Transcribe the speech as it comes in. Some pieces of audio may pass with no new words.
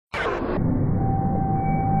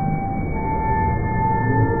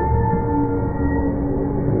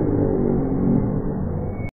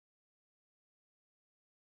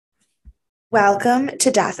Welcome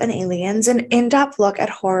to Death and Aliens, an in-depth look at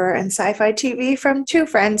horror and sci-fi TV from two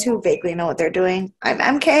friends who vaguely know what they're doing. I'm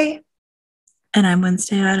MK. And I'm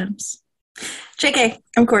Wednesday Adams. JK,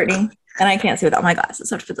 I'm Courtney. And I can't see without my glasses,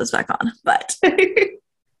 so I have to put those back on. But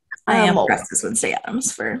I am dressed as Wednesday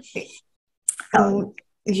Adams for Halloween.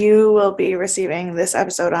 You will be receiving this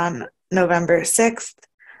episode on November 6th,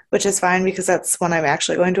 which is fine because that's when I'm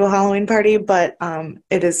actually going to a Halloween party, but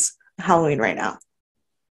it is Halloween right now.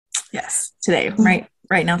 Yes, today,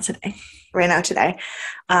 right now today. Right now today,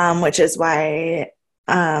 which is why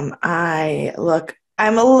I'm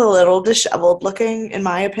a little disheveled looking, in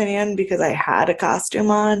my opinion, because I had a costume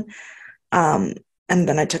on, and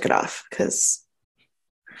then I took it off. Because,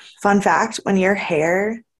 fun fact, when your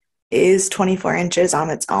hair is 24 inches on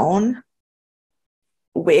its own,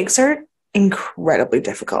 wigs are incredibly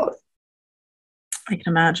difficult. I can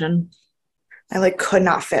imagine. I could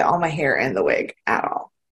not fit all my hair in the wig at all.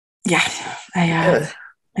 Yeah, I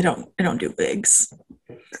don't do wigs.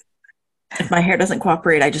 If my hair doesn't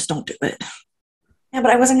cooperate, I just don't do it. Yeah,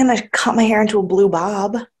 but I wasn't gonna cut my hair into a blue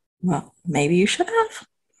bob. Well, maybe you should have.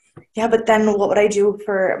 Yeah, but then what would I do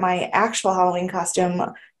for my actual Halloween costume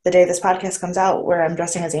the day this podcast comes out, where I'm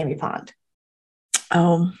dressing as Amy Pond?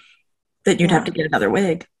 Oh, then you'd have to get another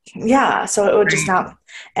wig. Yeah, so it would just not.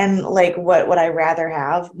 And what would I rather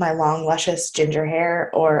have? My long, luscious ginger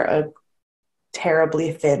hair or a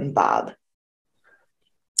terribly thin bob?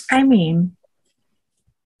 I mean,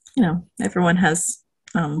 everyone has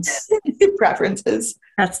preferences.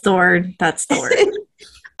 That's the word.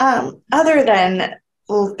 Other than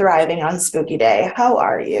thriving on Spooky Day, how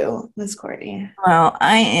are you, Miss Courtney? Well,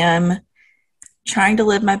 I am trying to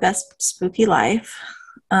live my best spooky life.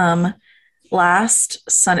 Last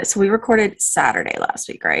Sunday, so we recorded Saturday last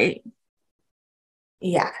week, right?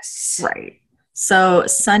 Yes. Right. So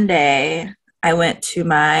Sunday, I went to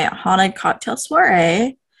my haunted cocktail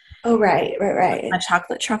soiree. Oh, right. My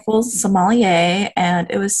chocolate truffles sommelier,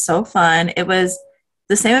 and it was so fun. It was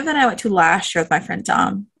the same event I went to last year with my friend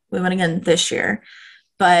Tom. We went again this year,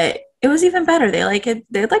 but it was even better. They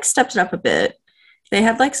stepped it up a bit. They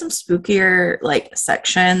had some spookier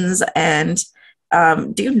sections. And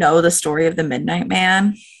do you know the story of the Midnight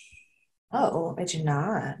Man? Oh, I do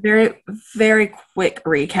not. Very, very quick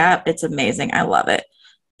recap. It's amazing. I love it.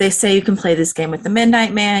 They say you can play this game with the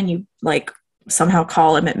Midnight Man. You somehow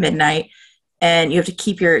call him at midnight, and you have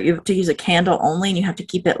to use a candle only, and you have to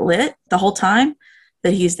keep it lit the whole time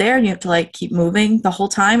that he's there, and you have to keep moving the whole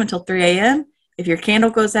time until 3 a.m. If your candle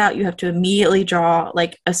goes out, you have to immediately draw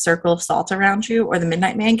a circle of salt around you, or the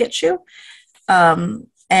Midnight Man gets you.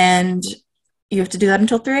 And you have to do that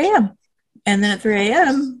until 3 a.m. And then at 3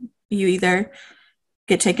 a.m., you either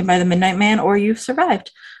get taken by the Midnight Man or you've survived.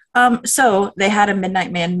 So they had a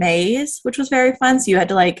Midnight Man maze, which was very fun. So you had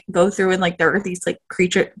to go through, and there were these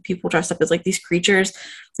creature people dressed up as these creatures,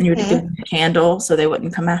 and you had to give them a candle so they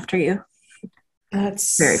wouldn't come after you.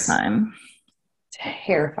 That's very fun.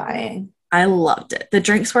 Terrifying. I loved it. The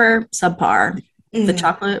drinks were subpar. The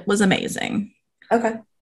chocolate was amazing. Okay.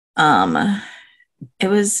 It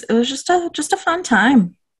was just a fun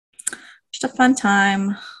time. Just a fun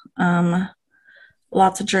time.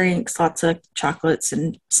 Lots of drinks, lots of chocolates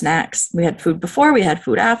and snacks. We had food before, we had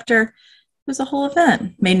food after. It was a whole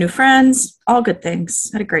event. Made new friends, all good things.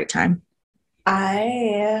 Had a great time.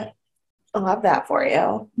 I love that for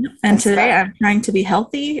you. And today I'm trying to be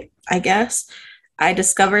healthy, I guess. I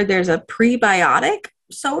discovered there's a prebiotic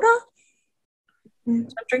soda. So I'm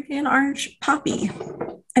drinking an orange poppy.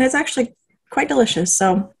 And it's actually quite delicious.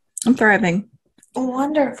 So I'm thriving.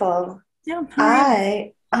 Wonderful. Yeah.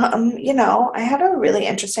 I had a really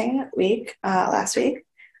interesting week last week.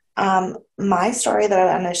 My story that I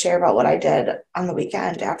want to share about what I did on the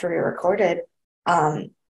weekend after we recorded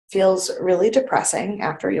feels really depressing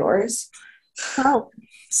after yours. Oh,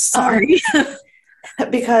 sorry.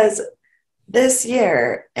 Because this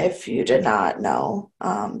year, if you did not know,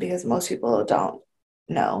 because most people don't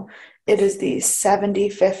know, it is the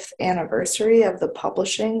 75th anniversary of the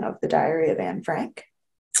publishing of the Diary of Anne Frank.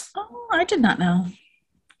 Oh, I did not know.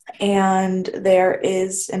 And there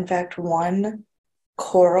is, in fact, one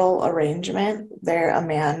choral arrangement there. A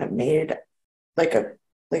man made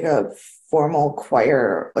a formal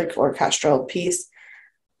choir, orchestral piece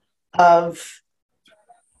of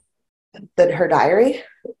her diary.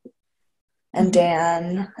 And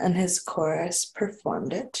Dan and his chorus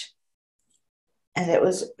performed it. And it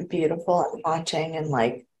was beautiful and haunting and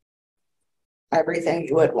everything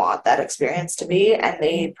you would want that experience to be. And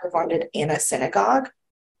they performed it in a synagogue.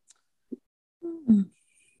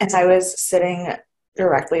 And I was sitting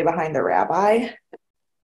directly behind the rabbi,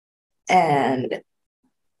 and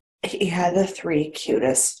he had the three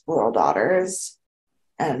cutest little daughters,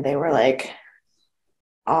 and they were like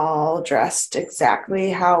all dressed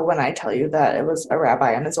exactly how, when I tell you that it was a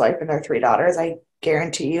rabbi and his wife and their three daughters, I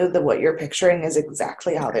guarantee you that what you're picturing is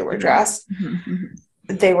exactly how they were dressed.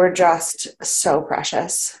 They were just so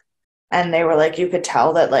precious. And they were like, you could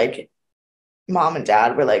tell that like mom and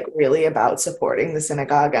dad were like really about supporting the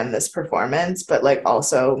synagogue and this performance, but like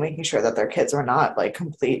also making sure that their kids were not like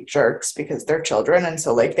complete jerks because they're children. And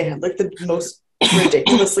so like they had like the most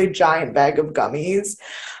ridiculously giant bag of gummies.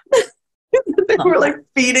 They were like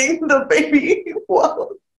feeding the baby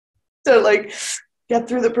while to like get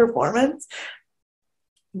through the performance.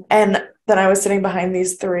 And then I was sitting behind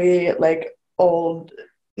these three like old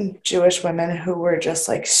Jewish women who were just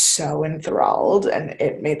like so enthralled, and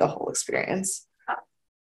it made the whole experience.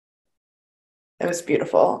 It was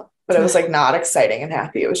beautiful, but it was like not exciting and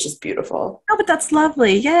happy. It was just beautiful. Oh, but that's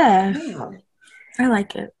lovely. Yeah. I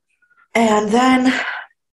like it. And then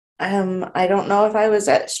I don't know if I was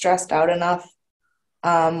stressed out enough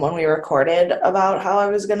when we recorded about how I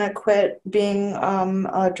was gonna quit being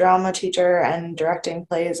a drama teacher and directing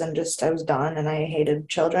plays, and just I was done and I hated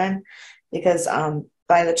children, because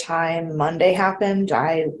by the time Monday happened,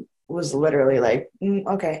 I was literally like,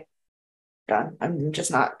 okay, done. I'm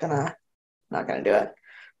just not gonna do it.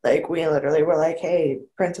 Like we literally were like, hey,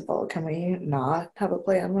 principal, can we not have a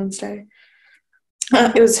play on Wednesday?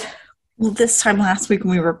 It was Well, this time last week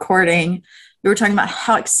when we were recording, we were talking about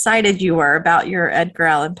how excited you were about your Edgar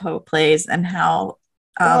Allan Poe plays and how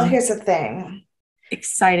well, here's the thing.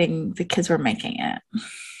 exciting the kids were making it.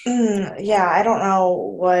 Yeah, I don't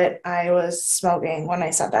know what I was smoking when I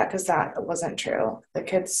said that, because that wasn't true. The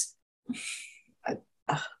kids,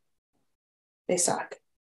 they suck.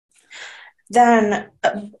 Then,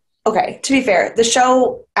 okay, to be fair, the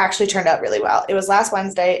show actually turned out really well. It was last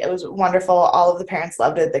Wednesday. It was wonderful. All of the parents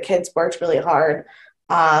loved it. The kids worked really hard.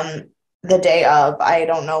 The day of, I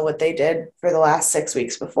don't know what they did for the last 6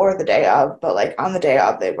 weeks before the day of, but like on the day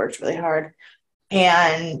of, they worked really hard.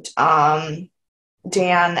 And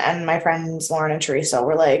Dan and my friends Lauren and Teresa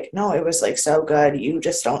were like, no, it was like so good. You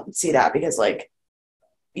just don't see that because like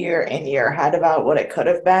you're in your head about what it could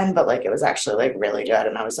have been, but like it was actually like really good.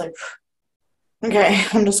 And I was like, okay,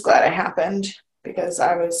 I'm just glad it happened, because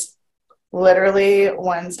I was literally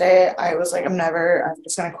Wednesday, I was like, I'm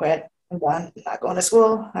just gonna quit. I'm done. I'm not going to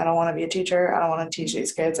school. I don't want to be a teacher. I don't want to teach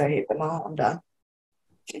these kids. I hate them all. I'm done.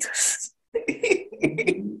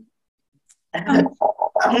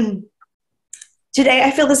 Today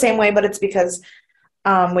I feel the same way, but it's because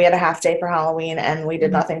we had a half day for Halloween and we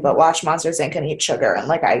did nothing but watch Monsters Inc. and eat sugar, and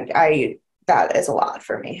like I that is a lot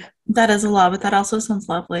for me. That is a lot, but that also sounds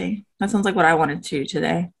lovely. That sounds like what I wanted to do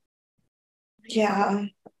today. Yeah,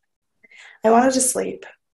 I wanted to sleep.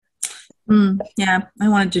 Yeah, I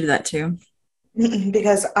wanted to do that too.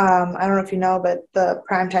 Because I don't know if you know, but the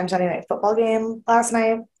primetime Sunday night football game last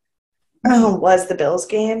night was the Bills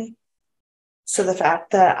game. So the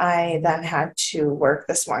fact that I then had to work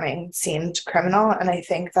this morning seemed criminal, and I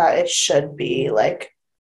think that it should be like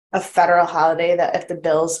a federal holiday that if the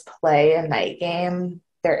Bills play a night game,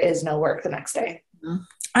 there is no work the next day.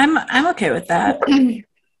 I'm okay with that.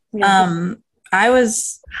 Yeah. I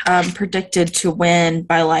was predicted to win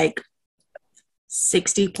by like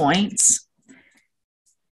 60 points.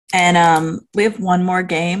 And we have one more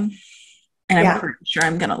game, and I'm pretty sure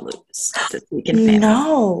I'm going to lose this week in fantasy.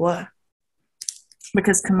 No.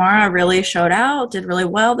 Because Kamara really showed out, did really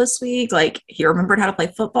well this week. Like, he remembered how to play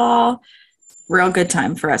football. Real good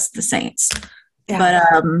time for us, the Saints. Yeah.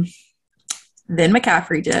 But then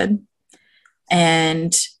McCaffrey did.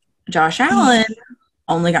 And Josh Allen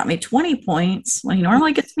only got me 20 points when he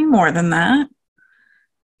normally gets me more than that.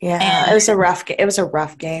 Yeah, and it was a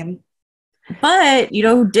rough game. But, you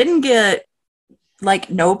know, who didn't get, like,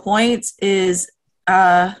 no points is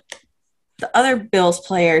the other Bills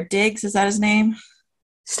player, Diggs. Is that his name?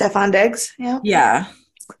 Stephon Diggs? Yeah. Yeah.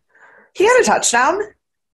 He had a touchdown.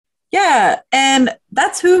 Yeah, and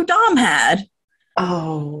that's who Dom had.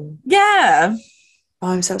 Oh. Yeah. Oh,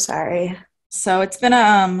 I'm so sorry. So it's been,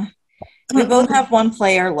 we both have one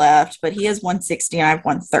player left, but he has 160 and I have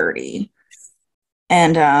 130.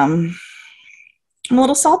 And I'm a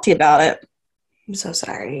little salty about it. I'm so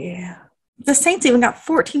sorry. The Saints even got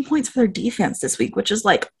 14 points for their defense this week, which is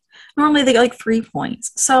like, normally they get like 3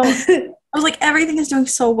 points. So I was like, everything is doing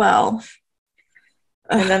so well.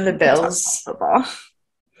 And then the Bills. Football.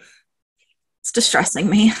 It's distressing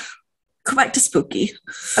me. Go back to spooky.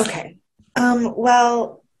 Okay.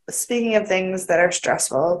 Well, speaking of things that are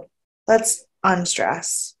stressful, let's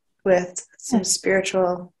unstress with some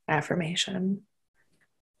spiritual affirmation.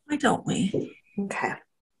 Why don't we? Okay.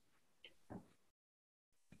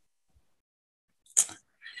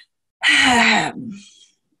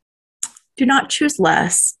 Do not choose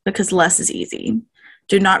less because less is easy.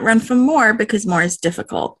 Do not run from more because more is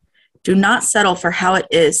difficult. Do not settle for how it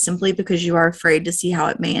is simply because you are afraid to see how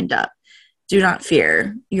it may end up. Do not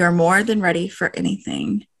fear. You are more than ready for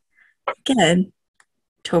anything. Again,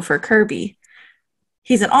 Topher Kirby.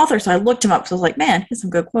 He's an author, so I looked him up. So I was like, man, he has some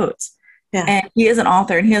good quotes. Yeah. And he is an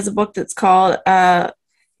author, and he has a book that's called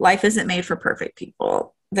Life Isn't Made for Perfect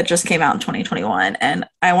People that just came out in 2021. And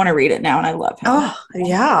I want to read it now, and I love him. Oh,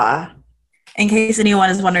 yeah. In case anyone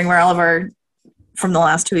is wondering where all of our, from the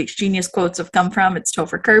last 2 weeks, genius quotes have come from, it's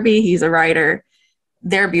Topher Kirby. He's a writer.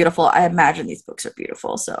 They're beautiful. I imagine these books are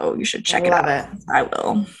beautiful, so you should check it out. I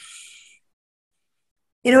will.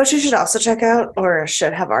 You know what you should also check out, or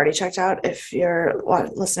should have already checked out if you're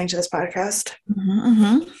listening to this podcast?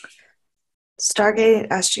 Stargate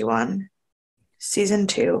SG-1, Season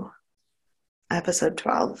 2, Episode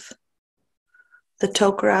 12. The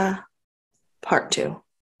Tok'ra, Part 2.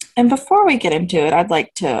 And before we get into it, I'd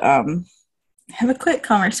like to have a quick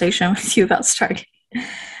conversation with you about Stargate.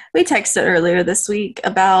 We texted earlier this week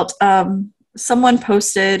about someone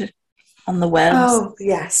posted on the web. Oh,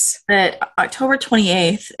 yes. That October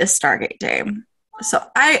 28th is Stargate Day. So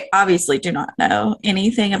I obviously do not know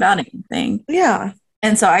anything about anything. Yeah.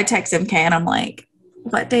 And so I text MK and I'm like,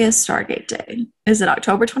 what day is Stargate Day? Is it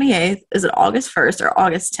October 28th? Is it August 1st or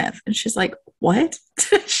August 10th? And she's like, what?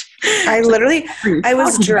 I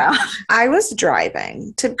was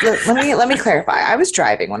driving to, let me clarify. I was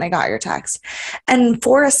driving when I got your text. And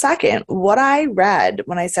for a second, what I read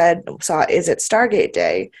when I is it Stargate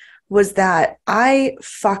Day, was that I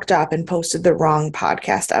fucked up and posted the wrong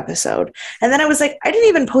podcast episode. And then I was like, I didn't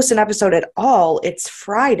even post an episode at all. It's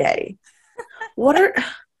Friday. What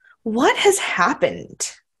has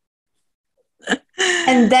happened?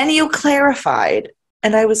 And then you clarified.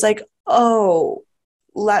 And I was like, oh,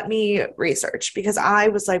 let me research, because I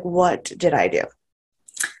was like, what did I do?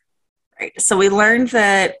 Right. So we learned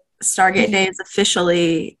that Stargate Day is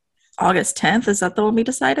officially August 10th. Is that the one we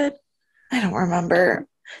decided? I don't remember.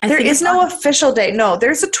 There is no official date. No,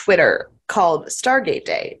 there's a Twitter called Stargate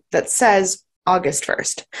Day that says August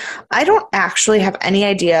 1st. I don't actually have any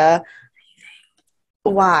idea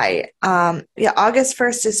why. August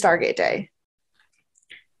 1st is Stargate Day.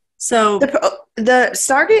 So the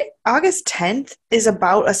Stargate August 10th is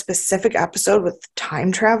about a specific episode with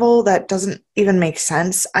time travel that doesn't even make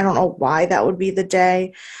sense. I don't know why that would be the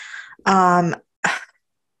day.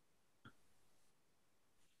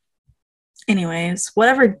 Anyways,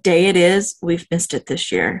 whatever day it is, we've missed it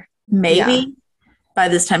this year. Maybe by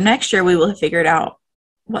this time next year, we will have figured out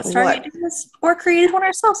what Stargate is, or created one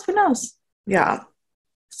ourselves. Who knows? Yeah.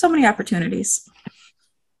 So many opportunities.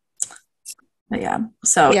 But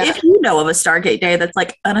if you know of a Stargate Day that's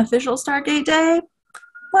like unofficial Stargate Day,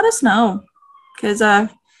 let us know. Because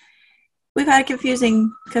we've had a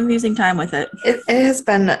confusing time with it. It has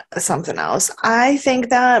been something else. I think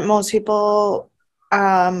that most people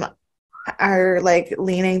are like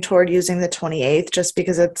leaning toward using the 28th just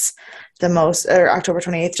because it's the most, or October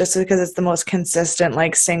 28th, just because it's the most consistent,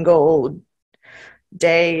 like single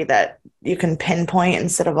day that you can pinpoint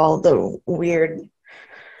instead of all the weird.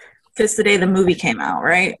 Because the day the movie came out,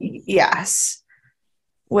 right? Yes.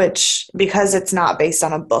 Which, because it's not based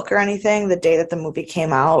on a book or anything, the day that the movie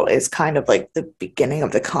came out is kind of like the beginning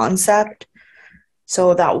of the concept.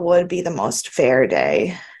 So that would be the most fair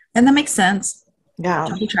day. And that makes sense. Yeah.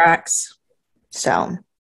 Tracks. So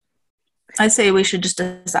I say we should just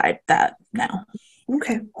decide that now.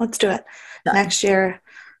 Okay, let's do it. Done. Next year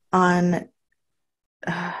on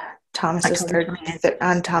Thomas's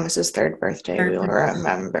third birthday, we will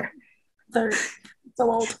remember. Third. So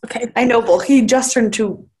old. Okay. I know, well, he just turned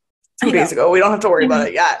two days ago. We don't have to worry about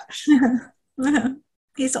it yet.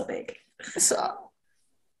 He's so big. So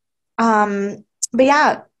but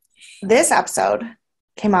yeah, this episode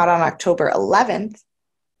came out on October 11th,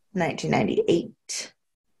 1998.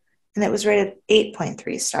 And it was rated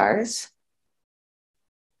 8.3 stars.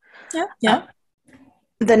 Yeah.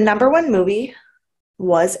 The number one movie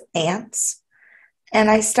was Ants. And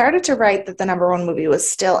I started to write that the number one movie was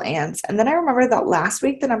still Ants. And then I remember that last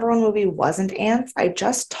week the number one movie wasn't Ants. I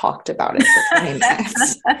just talked about it for 20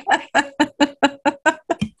 minutes.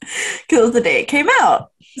 Because the day it came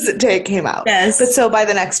out. The day it came out. Yes. But so by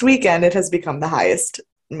the next weekend, it has become the highest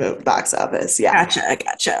box office. Yeah.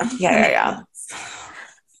 Gotcha. Yeah.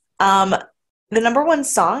 The number one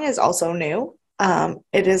song is also new.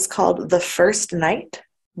 It is called The First Night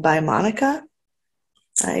by Monica.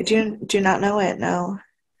 I do not know it, no.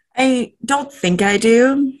 I don't think I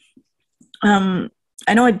do. I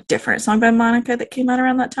know a different song by Monica that came out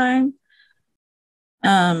around that time.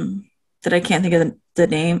 that I can't think of the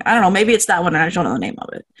name. I don't know. Maybe it's that one and I just don't know the name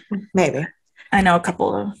of it. Maybe. I know a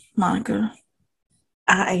couple of Monica.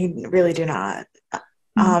 I really do not.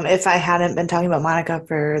 If I hadn't been talking about Monica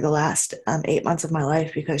for the last 8 months of my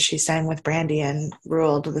life because she sang with Brandy and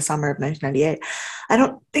ruled the summer of 1998, I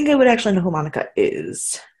don't think I would actually know who Monica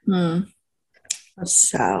is.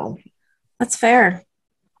 So that's fair.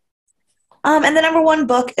 And the number one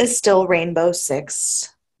book is still Rainbow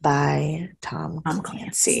Six by Tom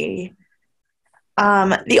Clancy.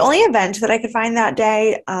 The only event that I could find that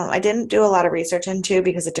day, I didn't do a lot of research into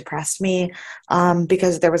because it depressed me,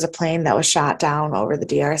 because there was a plane that was shot down over the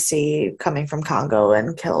DRC coming from Congo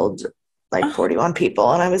and killed like 41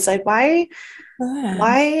 people. And I was like, why?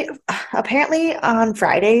 Apparently on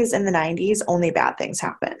Fridays in the 90s, only bad things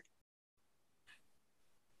happen.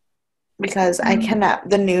 Because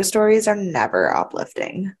the news stories are never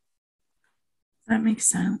uplifting. That makes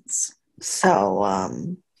sense.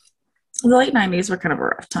 So, the late 90s were kind of a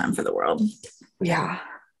rough time for the world. Yeah.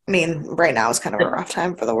 I mean, right now is kind of a rough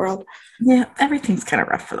time for the world. Yeah, everything's kind of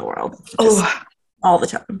rough for the world. All the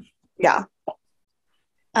time. Yeah.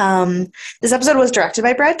 This episode was directed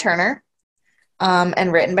by Brad Turner,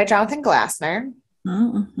 and written by Jonathan Glassner.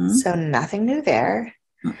 So nothing new there.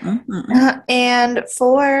 And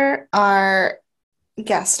for our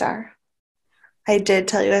guest star, I did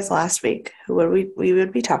tell you guys last week who we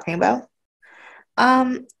would be talking about.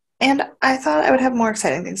 And I thought I would have more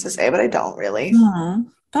exciting things to say, but I don't really.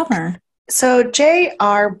 Bummer. So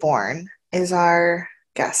J.R. Bourne is our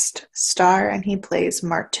guest star, and he plays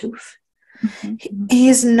Martouf.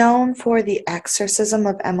 He's known for The Exorcism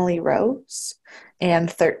of Emily Rose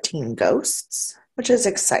and 13 Ghosts, which is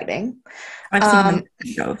exciting. I've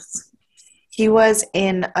seen Ghosts. He was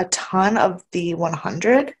in a ton of The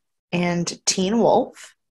 100 and Teen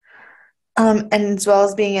Wolf, and as well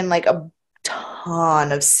as being in like a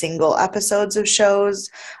ton of single episodes of shows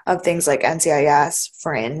of things like NCIS,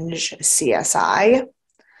 Fringe, CSI.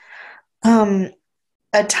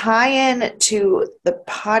 A tie-in to the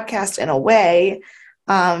podcast in a way,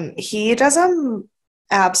 he does an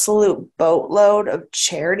absolute boatload of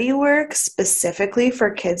charity work specifically for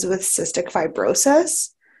kids with cystic fibrosis,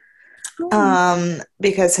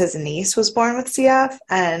 because his niece was born with CF,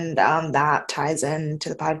 and that ties into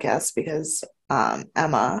the podcast because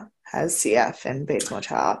Emma has CF in Bates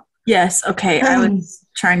Motel. Yes, okay. I was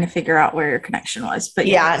trying to figure out where your connection was, but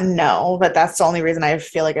but that's the only reason I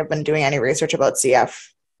feel like I've been doing any research about CF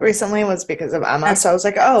recently was because of Emma. So I was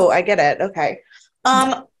like, oh, I get it. Okay.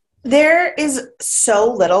 There is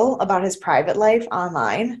so little about his private life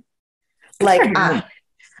online. Like,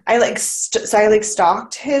 I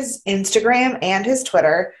stalked his Instagram and his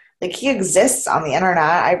Twitter. Like, he exists on the internet.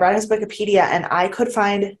 I read his Wikipedia and I could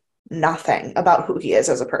find nothing about who he is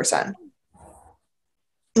as a person.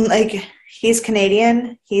 Like, he's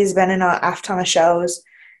Canadian. He's been in a F ton of shows.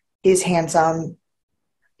 He's handsome.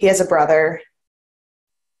 He has a brother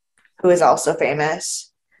who is also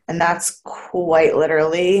famous. And that's quite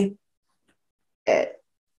literally it.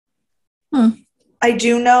 I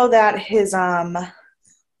do know that his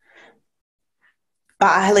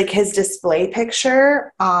his display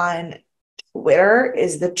picture on Twitter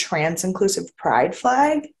is the trans inclusive pride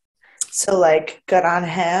flag. So like, good on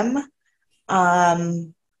him.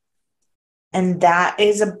 And that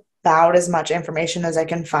is about as much information as I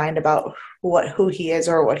can find about who he is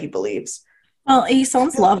or what he believes. Well, he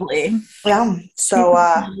sounds lovely. Yeah. So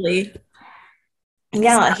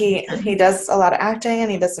yeah, he does a lot of acting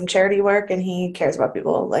and he does some charity work and he cares about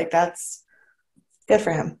people. Like, that's good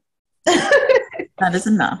for him. That is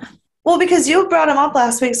enough. Well, because you brought him up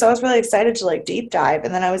last week, so I was really excited to like deep dive,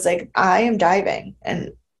 and then I was like, I am diving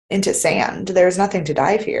and into sand. There's nothing to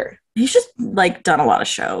dive here. He's just like done a lot of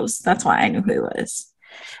shows. That's why I knew who he was.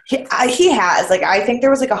 He has, like, I think there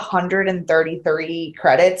was like 133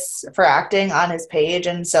 credits for acting on his page,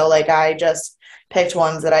 and so like I just picked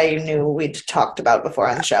ones that I knew we'd talked about before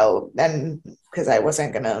on the show, and because I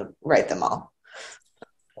wasn't gonna write them all.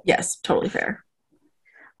 Yes, totally fair.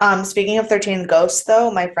 Speaking of 13 Ghosts, though,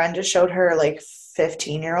 my friend just showed her like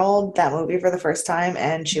 15-year-old that movie for the first time,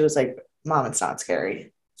 and she was like, Mom, it's not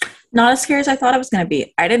scary. Not as scary as I thought it was going to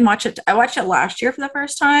be. I didn't watch it. I watched it last year for the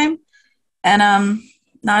first time, and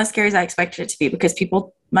not as scary as I expected it to be because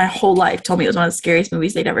people my whole life told me it was one of the scariest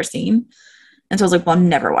movies they'd ever seen. And so I was like, well, I'm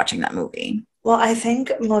never watching that movie. Well, I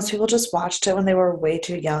think most people just watched it when they were way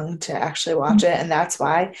too young to actually watch it, and that's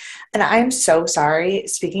why. And I'm so sorry.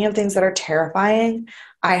 Speaking of things that are terrifying,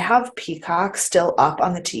 I have Peacock still up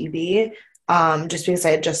on the TV, just because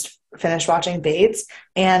I had just finished watching Bates,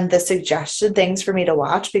 and the suggested things for me to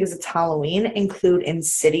watch because it's Halloween include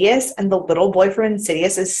Insidious, and the little boy from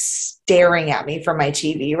Insidious is staring at me from my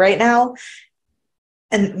TV right now.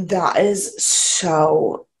 And that is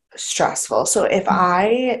so stressful. So if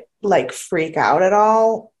I like freak out at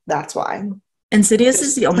all, that's why. Insidious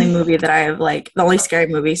is the only movie that I have like, the only scary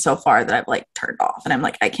movie so far that I've like turned off. And I'm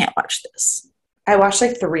like, I can't watch this. I watched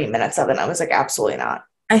like 3 minutes of it and I was like, absolutely not.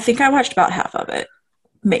 I think I watched about half of it,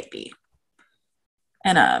 maybe.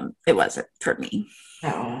 And it wasn't for me.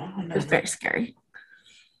 No, It was very scary.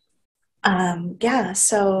 Yeah,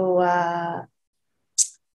 so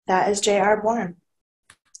that is J.R. Bourne.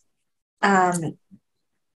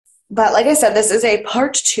 But like I said, this is a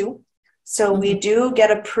part 2. So we do get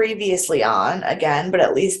a previously on again, but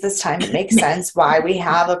at least this time it makes sense why we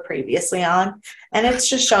have a previously on. And it's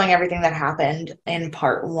just showing everything that happened in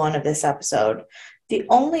part 1 of this episode. The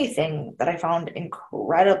only thing that I found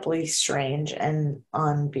incredibly strange and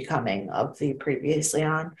unbecoming of the previously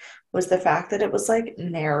on was the fact that it was like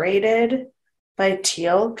narrated by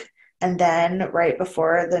Teal'c. And then right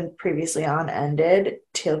before the previously on ended,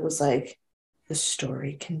 Teal'c was like, the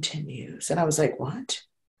story continues. And I was like, what?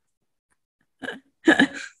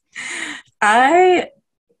 I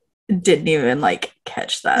didn't even like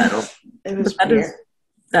catch that. It was weird.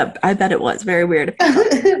 I bet it was very weird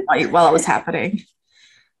while it was happening.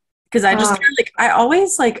 Because I just I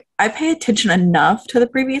always like, I pay attention enough to the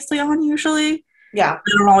previously on usually. Yeah.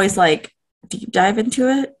 I don't always like deep dive into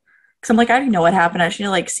it. Because I'm like, I already know what happened. I should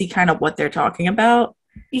like see kind of what they're talking about.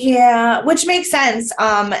 Yeah, which makes sense.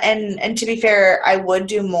 And to be fair, I would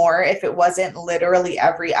do more if it wasn't literally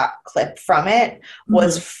every clip from it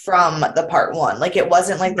was from the part 1. Like it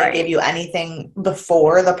wasn't like they gave you anything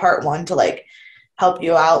before the part 1 to like help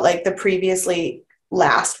you out. Like the previously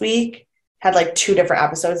last week had like 2 different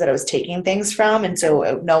episodes that I was taking things from, and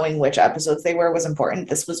so knowing which episodes they were was important.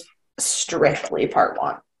 This was strictly part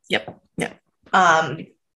 1. Yep.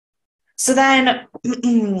 So then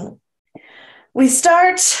we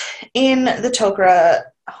start in the Tok'ra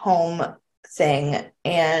home thing,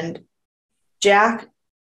 and Jack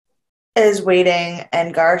is waiting,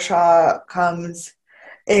 and Garshaw comes,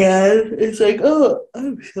 and it's like, oh,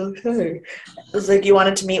 I'm so sorry. It's like, you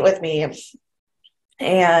wanted to meet with me.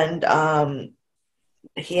 And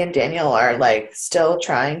he and Daniel are like still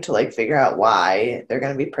trying to like figure out why they're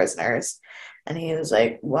going to be prisoners. And he was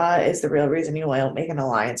like, what is the real reason you won't make an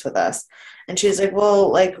alliance with us? And she's like,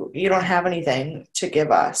 well, like, you don't have anything to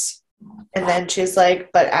give us. And then she's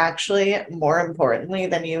like, but actually, more importantly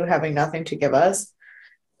than you having nothing to give us,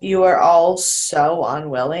 you are all so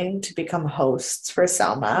unwilling to become hosts for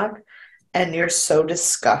Selmak. And you're so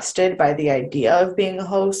disgusted by the idea of being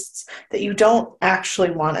hosts that you don't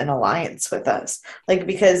actually want an alliance with us. Like,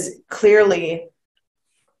 because clearly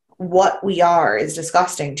what we are is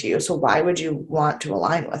disgusting to you. So why would you want to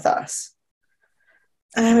align with us?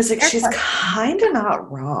 And I was like, she's kind of not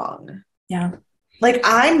wrong. Yeah. Like,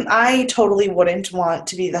 I totally wouldn't want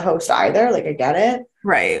to be the host either. Like, I get it.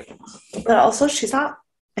 Right. But also, she's not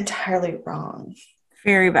entirely wrong.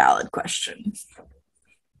 Very valid question.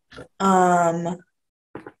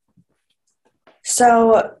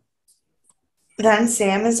 So then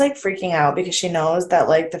Sam is like freaking out because she knows that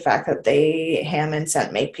like the fact that Hammond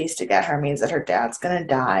sent Makepeace to get her means that her dad's gonna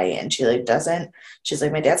die, and she like doesn't. She's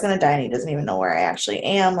like, my dad's gonna die and he doesn't even know where I actually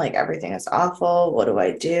am. Like, everything is awful. What do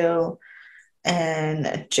I do?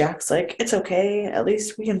 And Jack's like, it's okay. At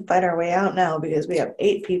least we can fight our way out now because we have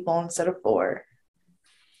 8 people instead of 4.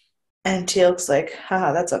 And Teal'c's like,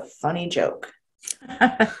 haha, that's a funny joke.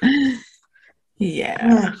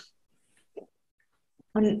 Yeah.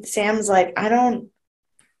 And Sam's like, I don't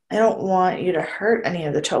want you to hurt any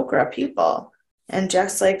of the Tok'ra people. And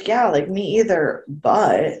Jack's like, yeah, like me either,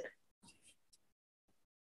 but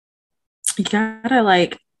you gotta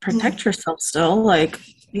like protect yourself still. Like,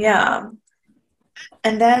 yeah.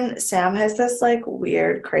 And then Sam has this like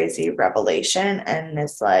weird, crazy revelation and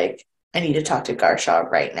is like, I need to talk to Garshaw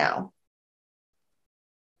right now.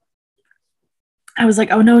 I was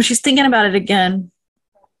like, oh no, she's thinking about it again.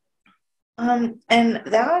 And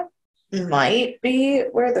that might be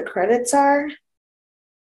where the credits are.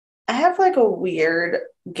 I have like a weird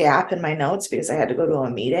gap in my notes because I had to go to a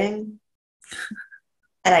meeting.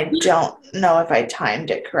 And I don't know if I timed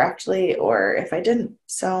it correctly or if I didn't.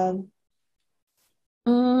 So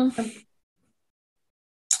I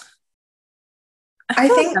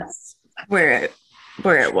think that's where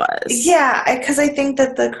it was. Yeah, because I think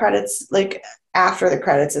that the credits, like after the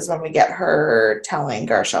credits, is when we get her telling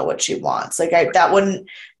Garshaw what she wants. Like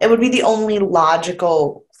it would be the only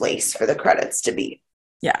logical place for the credits to be.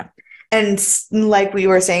 Yeah. And like we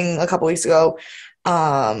were saying a couple weeks ago,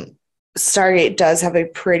 Stargate does have a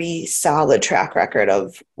pretty solid track record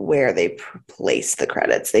of where they place the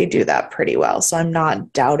credits. They do that pretty well. So I'm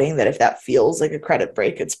not doubting that if that feels like a credit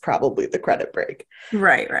break, it's probably the credit break.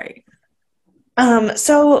 Right.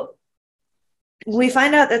 So we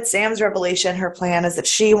find out that Sam's revelation, her plan is that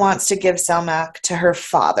she wants to give Selmak to her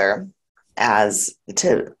father as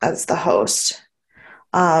the host.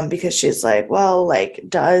 Because she's like, well, like,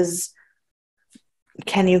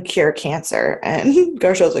 can you cure cancer? And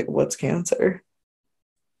Garsha's like, what's cancer?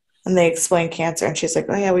 And they explain cancer, and she's like,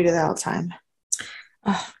 oh yeah, we do that all the time.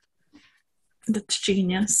 Oh, that's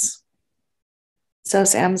genius. So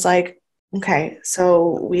Sam's like, okay,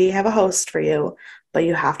 so we have a host for you, but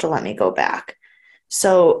you have to let me go back.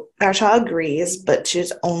 So Garsha agrees, but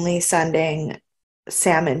she's only sending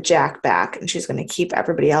Sam and Jack back, and she's going to keep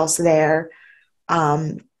everybody else there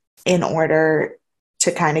in order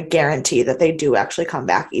to kind of guarantee that they do actually come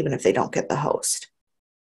back, even if they don't get the host.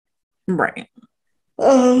 Right.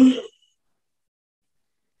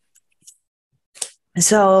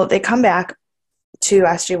 So they come back to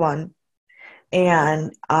SG1,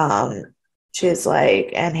 and she's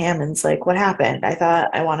like, and Hammond's like, what happened? I thought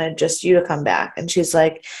I wanted just you to come back. And she's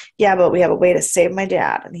like, yeah, but we have a way to save my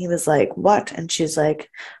dad. And he was like, what? And she's like,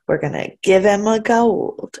 we're going to give him a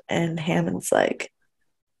gold. And Hammond's like,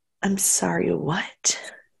 I'm sorry, what?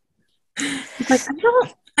 Like,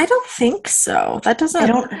 I don't think so. That doesn't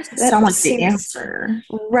sound like the answer.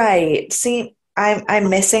 Right. See, I'm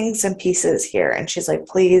missing some pieces here. And she's like,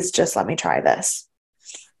 please just let me try this.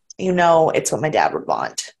 You know, it's what my dad would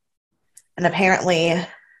want. And apparently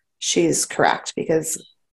she's correct, because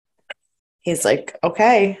he's like,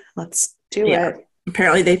 okay, let's do it.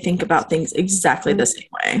 Apparently they think about things exactly the same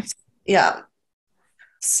way. Yeah.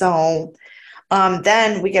 So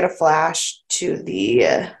then we get a flash to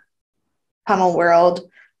the tunnel world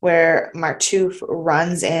where Martouf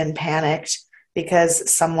runs in panicked because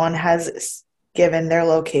someone has given their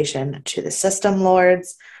location to the system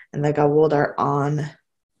lords, and the Goa'uld are on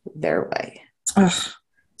their way. Ugh.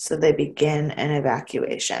 So they begin an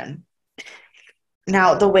evacuation.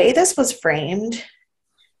 Now, the way this was framed,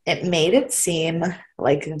 it made it seem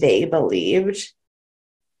like they believed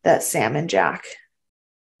that Sam and Jack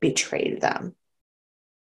betrayed them.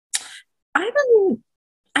 I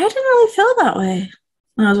didn't really feel that way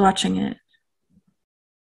when I was watching it.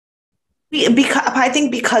 Because I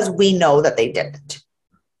think because we know that they didn't.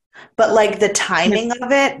 But like the timing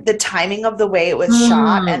of it, the timing of the way it was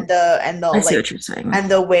shot, and the I see what you're saying, and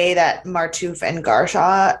the way that Martouf and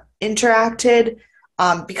Garsha interacted,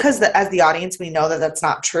 because as the audience we know that that's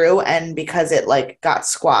not true, and because it like got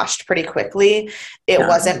squashed pretty quickly, it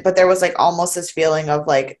wasn't. But there was like almost this feeling of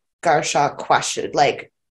like Garsha questioned,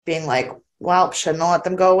 like being like, well, shouldn't have let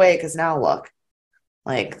them go away, because now look,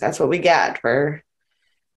 like that's what we get for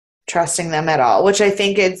trusting them at all, which I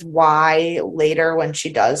think is why later when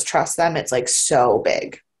she does trust them, it's like so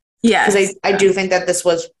big. Yeah, because I do think that this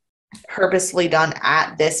was purposely done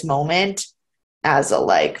at this moment as a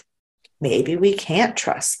like, maybe we can't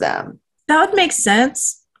trust them. That would make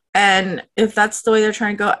sense. And if that's the way they're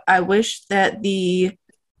trying to go, I wish that it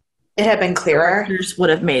had been clearer. Would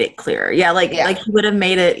have made it clearer. Like he would have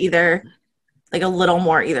made it either like a little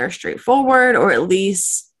more either straightforward or at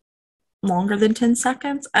least longer than 10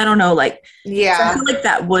 seconds. I don't know. Like, yeah, so I feel like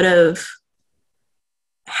that would have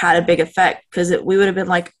had a big effect, because we would have been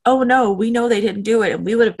like, oh no, we know they didn't do it, and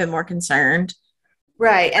we would have been more concerned.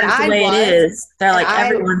 Right. And the way it is, they're like,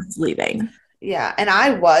 everyone's leaving. Yeah. And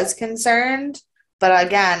I was concerned, but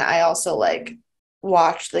again, I also like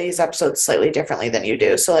watch these episodes slightly differently than you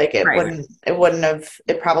do. So like it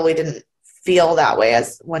probably didn't feel that way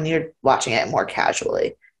as when you're watching it more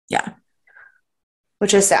casually. Yeah.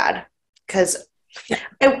 Which is sad. Because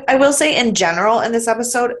I will say in general in this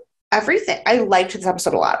episode, I liked this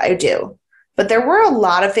episode a lot. I do. But there were a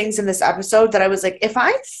lot of things in this episode that I was like, if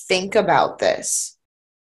I think about this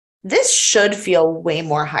should feel way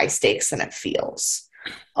more high stakes than it feels.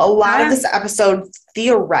 A lot of this episode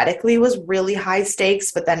theoretically was really high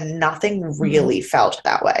stakes, but then nothing really felt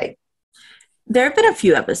that way. There have been a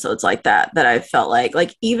few episodes like that I felt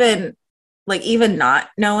like even not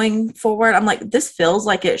knowing forward, I'm like, this feels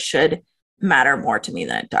like it should matter more to me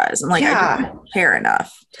than it does. I'm like, I don't care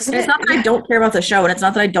enough. It's not that I don't care about the show, and it's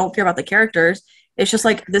not that I don't care about the characters. It's just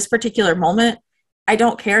like this particular moment, I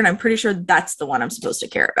don't care, and I'm pretty sure that's the one I'm supposed to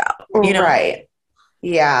care about. You know? Right.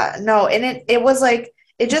 Yeah. No, and it was like,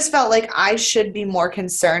 it just felt like I should be more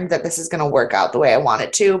concerned that this is going to work out the way I want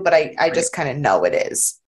it to, but I just kind of know it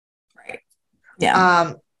is. Right.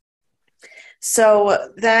 Yeah. So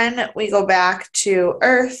then we go back to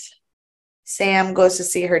Earth. Sam goes to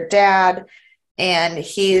see her dad, and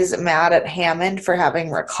he's mad at Hammond for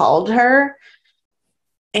having recalled her.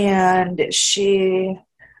 And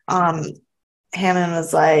um, Hammond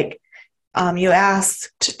was like, you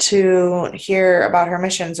asked to hear about her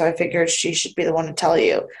mission, so I figured she should be the one to tell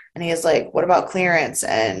you. And he's like, what about clearance?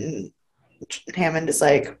 And Hammond is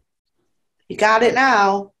like, you got it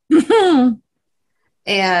now.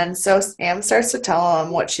 And so Sam starts to tell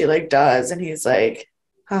him what she like does, and he's like,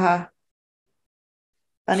 haha,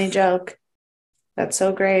 funny joke. That's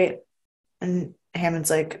so great. And Hammond's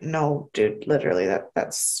like, no, dude, literally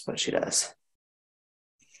that's what she does.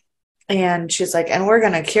 And she's like, and we're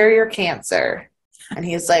gonna cure your cancer. And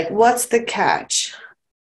he's like, what's the catch?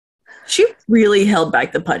 She really held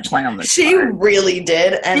back the punchline on this. She really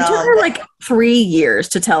did. And it took her like 3 years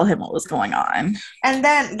to tell him what was going on. And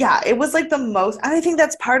then, yeah, it was like the most, I think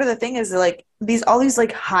that's part of the thing is like all these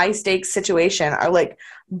like high stakes situation are like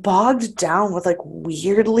bogged down with like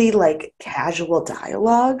weirdly like casual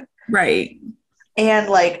dialogue. Right. And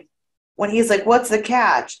like when he's like, what's the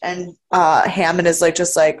catch? And Hammond is like,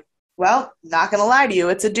 just like, well, not gonna lie to you,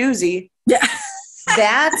 it's a doozy. Yeah.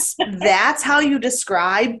 That's how you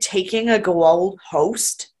describe taking a gold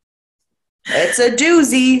host. It's a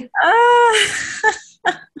doozy.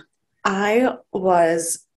 I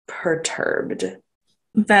was perturbed.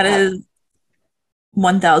 That is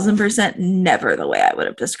 1000% never the way I would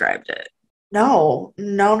have described it. No.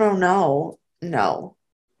 And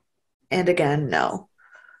again, no.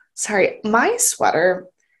 Sorry, my sweater,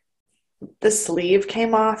 the sleeve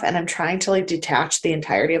came off and I'm trying to like detach the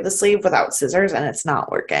entirety of the sleeve without scissors and it's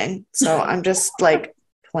not working. So I'm just like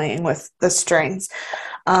playing with the strings.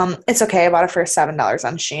 It's okay. I bought it for $7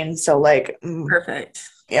 on Shein. So like perfect.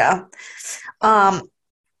 Yeah.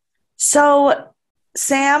 So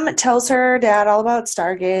Sam tells her dad all about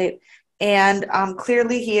Stargate and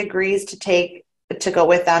clearly he agrees to go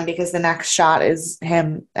with them because the next shot is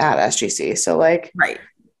him at SGC. So like right.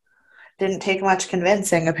 Didn't take much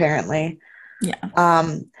convincing, apparently. Yeah.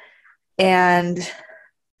 And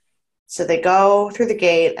so they go through the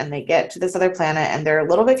gate and they get to this other planet and they're a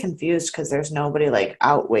little bit confused because there's nobody like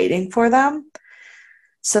out waiting for them.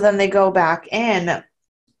 So then they go back in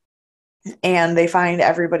and they find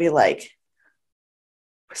everybody like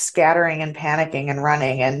scattering and panicking and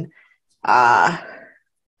running. And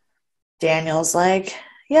Daniel's like,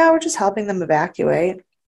 yeah, we're just helping them evacuate.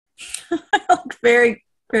 Very,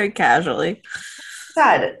 very casually.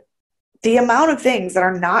 God, the amount of things that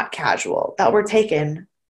are not casual that were taken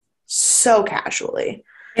so casually.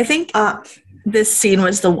 I think this scene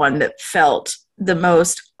was the one that felt the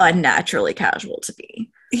most unnaturally casual to me.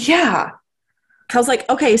 Yeah. I was like,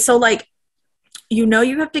 okay, so like, you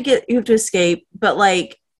have to escape, but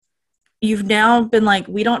like, you've now been like,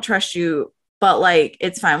 we don't trust you, but like,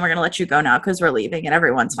 it's fine. We're going to let you go now because we're leaving and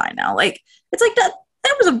everyone's fine now. Like, it's like that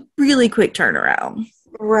was a really quick turnaround.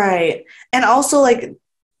 Right. And also like,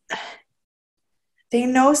 they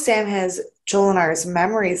know Sam has Jolinar's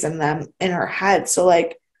memories in her head. So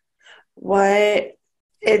like,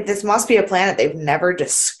 this must be a planet they've never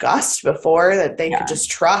discussed before that they could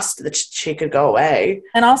just trust that she could go away.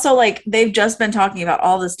 And also like, they've just been talking about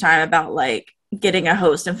all this time about like getting a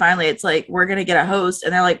host. And finally it's like, we're going to get a host.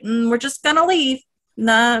 And they're like, we're just going to leave.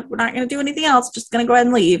 Nah, we're not going to do anything else. Just going to go ahead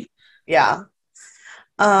and leave. Yeah.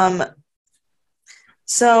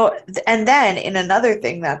 So, and then in another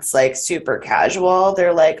thing that's like super casual,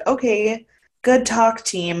 they're like, okay, good talk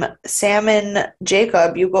team. Sam and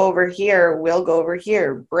Jacob, you go over here. We'll go over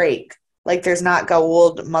here. Break. Like there's not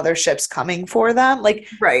Goa'uld motherships coming for them. Like,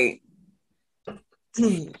 right.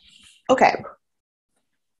 Okay.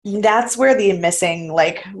 That's where the missing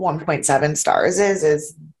like 1.7 stars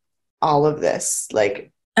is all of this.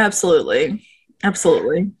 Like, absolutely.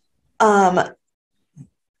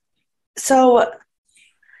 So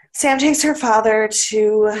Sam takes her father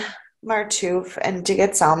to Martouf and to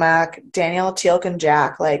get Salmak. Daniel, Teal'c, and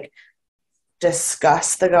Jack like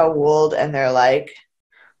discuss the Goa'uld and they're like,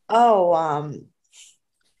 oh,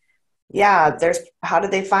 yeah, how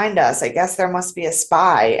did they find us? I guess there must be a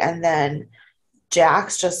spy. And then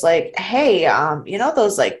Jack's just like, hey, you know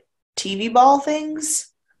those like TV ball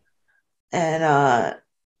things? And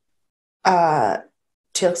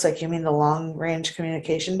Teal'c's like, you mean the long range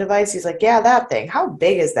communication device? He's like, yeah, that thing. How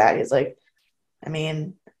big is that? He's like, I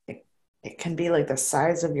mean, it can be like the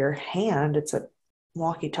size of your hand. It's a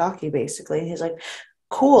walkie-talkie, basically. And he's like,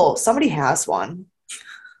 cool, somebody has one.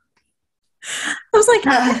 I was like,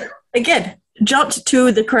 again, jumped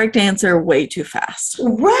to the correct answer way too fast.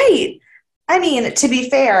 Right. I mean, to be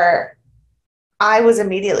fair, I was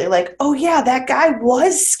immediately like, oh yeah, that guy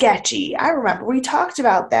was sketchy. I remember we talked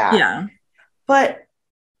about that. Yeah. But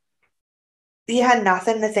you had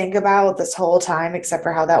nothing to think about this whole time except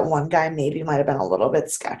for how that one guy maybe might have been a little bit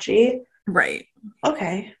sketchy. Right.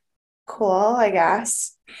 Okay, cool, I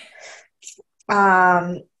guess.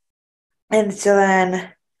 Um, and so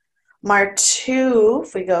then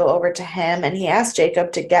Martooth, we go over to him and he asked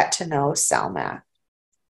Jacob to get to know Selma.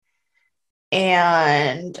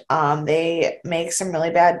 And they make some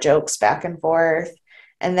really bad jokes back and forth.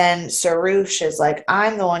 And then Sarush is like,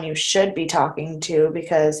 I'm the one you should be talking to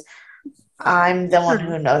because I'm the one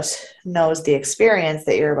who knows the experience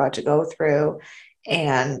that you're about to go through,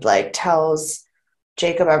 and like tells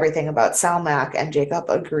Jacob everything about Salmac, and Jacob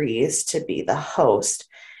agrees to be the host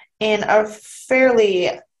in a fairly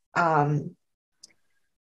um,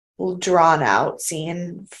 drawn out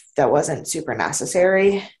scene that wasn't super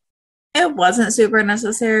necessary. It wasn't super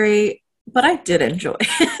necessary, but I did enjoy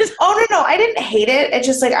it. Oh no, I didn't hate it. It's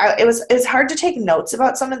just like it was hard to take notes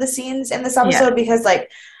about some of the scenes in this Yeah. episode because like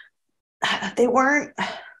they weren't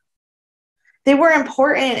they were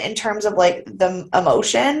important in terms of like the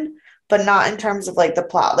emotion, but not in terms of like the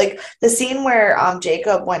plot. Like the scene where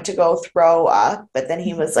Jacob went to go throw up, but then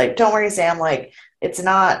he was like, "Don't worry, Sam. Like it's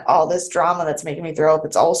not all this drama that's making me throw up.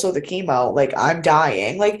 It's also the chemo. Like I'm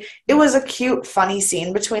dying." Like it was a cute, funny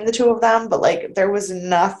scene between the two of them, but like there was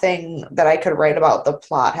nothing that I could write about the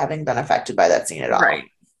plot having been affected by that scene at all. Right.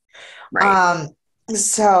 Right. Um,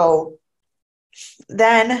 so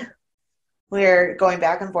then we're going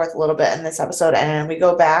back and forth a little bit in this episode, and we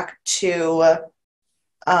go back to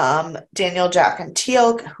Daniel, Jack, and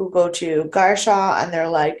Teal'c, who go to Garshaw, and they're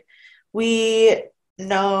like, "We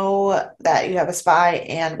know that you have a spy,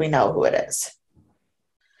 and we know who it is."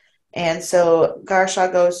 And so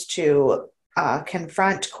Garshaw goes to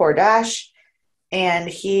confront Cordash, and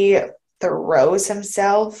he throws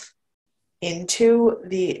himself into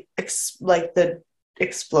the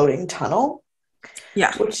exploding tunnel,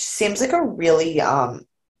 Yeah. which seems like a really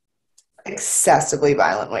excessively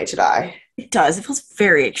violent way to die. It does. It feels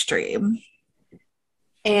very extreme.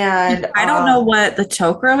 And I don't know what the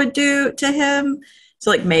Tok'ra would do to him. So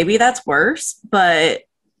like maybe that's worse, but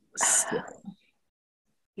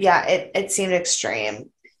yeah, it seemed extreme.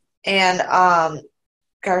 And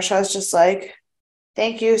Garshaw's just like,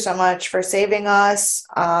 thank you so much for saving us.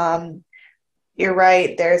 You're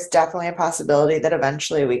right. There's definitely a possibility that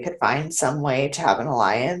eventually we could find some way to have an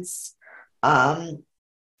alliance. Um,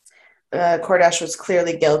 Cordash was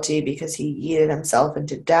clearly guilty because he yeeted himself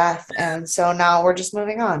into death. And so now we're just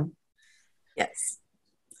moving on. yes,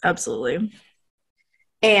 absolutely.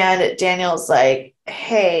 And Daniel's like,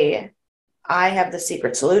 hey, I have the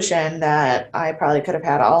secret solution that I probably could have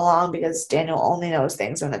had all along because Daniel only knows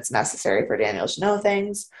things when it's necessary for Daniel to know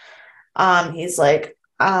things. He's like,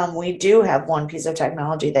 we do have one piece of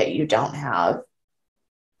technology that you don't have,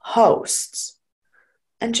 hosts.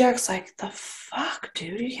 And Jack's like, the fuck,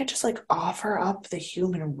 dude? You can't just like offer up the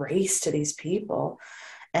human race to these people.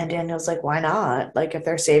 And Daniel's like, why not? Like, if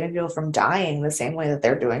they're saving people from dying the same way that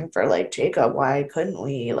they're doing for like Jacob, why couldn't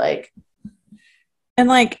we? Like, And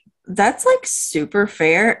like that's like super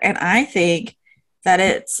fair. And I think that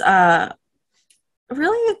it's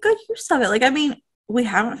really a good use of it. Like, I mean, we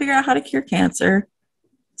haven't figured out how to cure cancer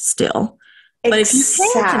still. But if you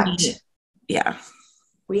came to me, except yeah,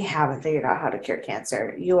 we haven't figured out how to cure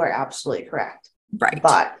cancer. You are absolutely correct. right.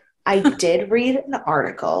 But I did read an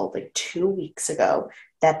article like 2 weeks ago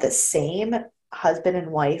that the same husband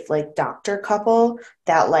and wife, like doctor couple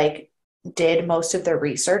that like did most of the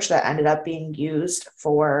research that ended up being used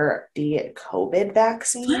for the COVID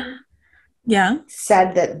vaccine Yeah.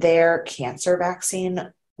 said that their cancer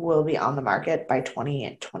vaccine will be on the market by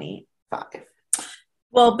 2025.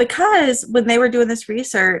 Well, because when they were doing this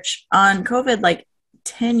research on COVID, like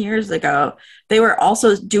 10 years ago, they were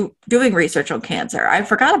also doing research on cancer. I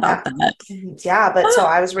forgot about Yeah. that. Yeah, but so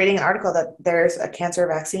I was reading an article that there's a cancer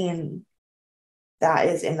vaccine that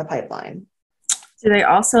is in the pipeline. Do they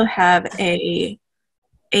also have a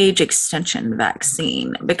age extension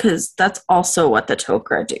vaccine? Because that's also what the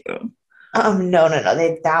Tok'ra do. No.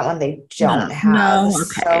 That one they No, don't have. no,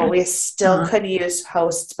 So okay. we still Uh, could use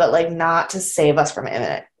hosts, but like not to save us from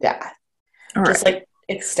imminent death. all Just right. like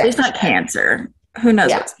It's not extension. cancer. Who knows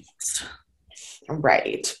Yeah, what's next?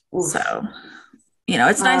 right. Oof. So,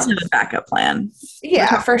 it's nice to Um, have a backup plan. The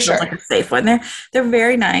yeah, for Tok'ra feels like sure. a safe one. They're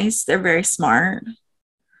very nice. They're very smart.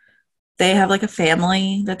 They have like a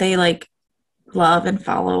family that they like love and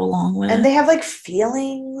follow along And with. they have like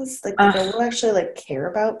feelings, like they Uh, will actually like care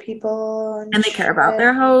about people and and they care about shit.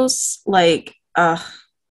 their hosts. Like,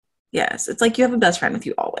 yes, it's like you have a best friend with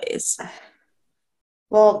you always.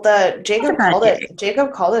 Well, the Not a bad day.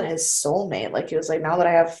 Jacob called it his soulmate. Like he was like, now that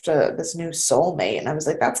I have to this new soulmate, and I was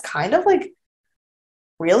like, that's kind of like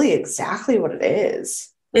really exactly what it is.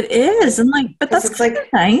 It is. And like, but Because that's it's kind of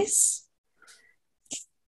like, nice.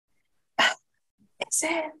 is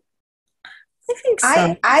it? I think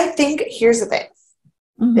so. I think here's the thing.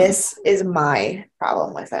 Mhm. This is my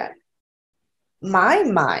problem with it. My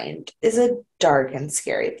mind is a dark and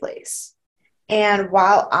scary place. And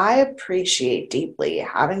while I appreciate deeply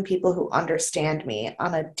having people who understand me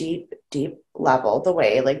on a deep, deep level, the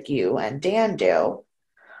way like you and Dan do,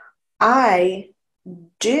 I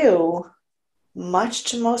do, much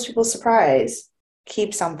to most people's surprise,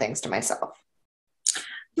 keep some things to myself.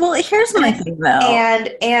 Well, here's my thing though.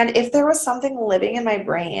 And if there was something living in my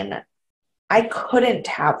brain, I couldn't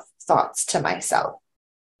have thoughts to myself.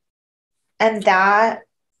 And that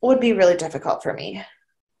would be really difficult for me.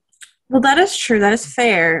 Well, that is true. That is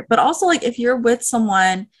fair. But also, like, if you're with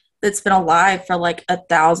someone that's been alive for like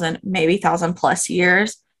 1,000, maybe 1,000+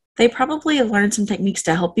 years, they probably have learned some techniques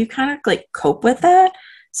to help you kind of like cope with that.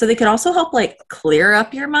 So they could also help like clear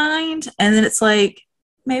up your mind. And then it's like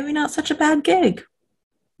maybe not such a bad gig.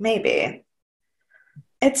 Maybe.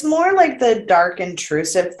 It's more like the dark,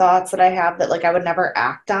 intrusive thoughts that I have that like I would never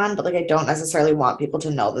act on, but like I don't necessarily want people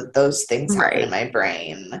to know that those things happen in Right. my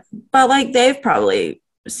brain. But like they've probably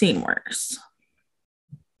seen worse.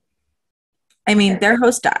 I mean, their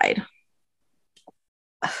host died.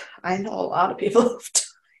 I know a lot of people who've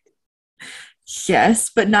Yes,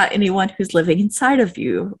 but not anyone who's living inside of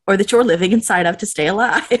you or that you're living inside of to stay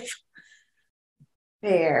alive.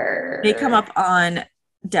 They come fair. up on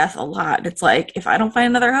death a lot. It's like, if I don't find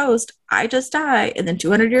another host, I just die. And then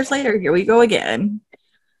 200 years later, here we go again.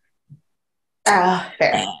 Fair.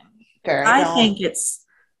 And Fair. I I don't. think it's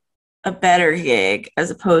a better gig as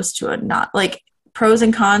opposed to a not like pros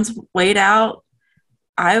and cons weighed out.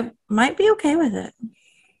 I might be okay with it.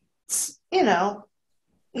 You know,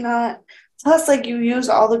 not plus like you use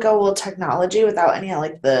all the Go technology without any of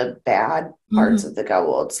like the bad parts Mhm. of the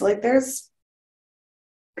Go. So like there's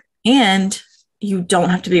And you don't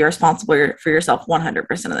have to be responsible for yourself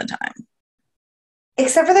 100% of the time.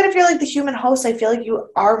 except for that if you're like the human host, I feel like you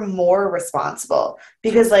are more responsible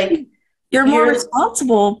because like You're more you're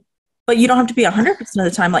responsible, but you don't have to be 100% of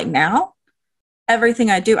the time. Like now, everything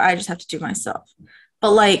I do, I just have to do myself.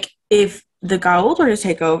 But like if the Gaul were to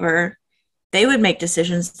take over, they would make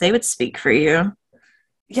decisions, they would speak for you.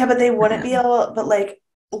 yeah, but they wouldn't be And able, but like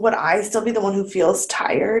would I still be the one who feels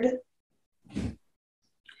tired?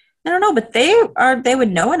 I don't know, but they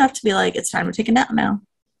would know enough to be like, it's time to take a nap now.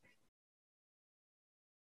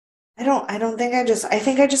 I don't think I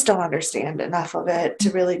think I just don't understand enough of it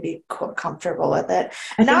to really be comfortable with it.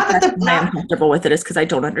 I think Not that that's the why I'm not comfortable with it is because I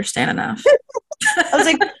don't understand enough. I was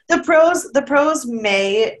like the pros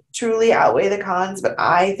may truly outweigh the cons, but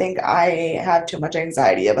I think I have too much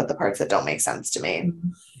anxiety about the parts that don't make sense to me.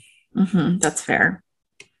 Mm-hmm, that's fair.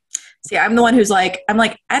 See, I'm the one who's like, I'm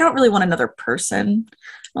like, I don't really want another person.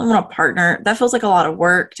 I don't want a partner. That feels like a lot of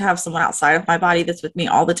work to have someone outside of my body that's with me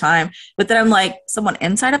all the time. But then I'm like, someone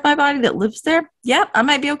inside of my body that lives there. Yeah, I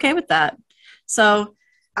might be okay with that. So,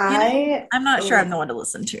 I I'm not sure I'm the one to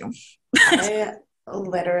listen to. I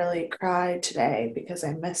literally cried today because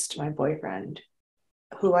I missed my boyfriend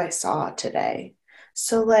who I saw today.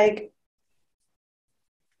 So like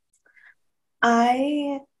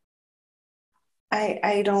I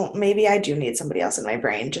I don't maybe I do need somebody else in my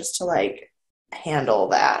brain just to like handle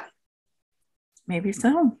that. Maybe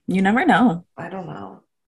so. You never know. I don't know.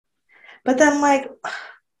 But then like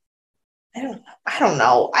I don't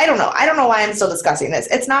know. I don't know. I don't know why I'm still discussing this.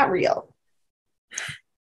 It's not real.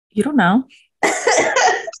 You don't know.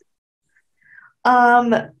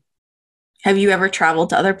 um Have you ever traveled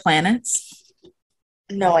to other planets?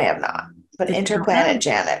 no, I have not. But If you don't Interplanet know,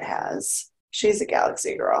 Janet has. She's a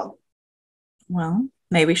galaxy girl. well,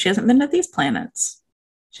 maybe she hasn't been to these planets.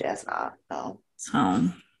 She has not. No. So,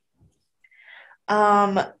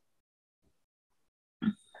 Um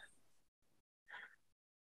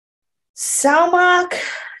Selmak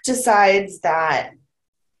decides that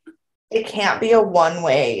it can't be a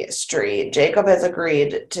one-way street. Jacob has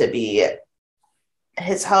agreed to be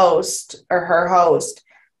his host or her host,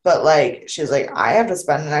 but like she's like, I have to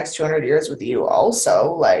spend the next 200 years with you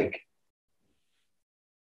also. Like,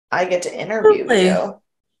 I get to interview absolutely. you,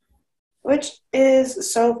 which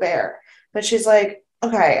is so fair. But she's like,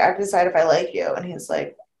 okay, I've decided if I like you. And he's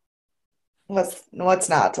like, what's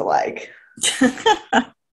not to like?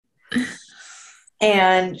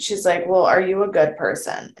 And she's like, well, are you a good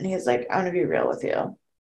person? And he's like, I'm gonna be real with you.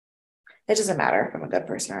 It doesn't matter if I'm a good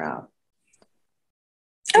person or not.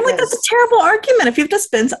 I'm like, that's a Because terrible argument. If you have to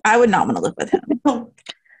spend, I would not want to live with him.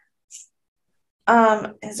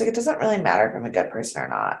 it's like it doesn't really matter if I'm a good person or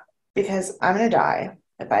not because I'm gonna die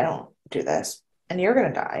if I don't do this, and you're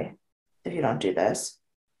gonna die if you don't do this.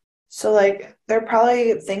 So like there are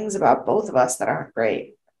probably things about both of us that aren't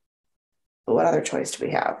great. But what other choice do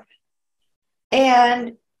we have?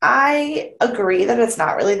 And I agree that it's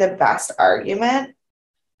not really the best argument,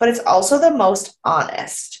 but it's also the most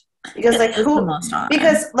honest. Because It like is the who most honest.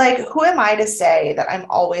 because like who am I to say that I'm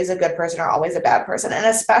always a good person or always a bad person? And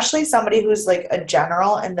especially somebody who's like a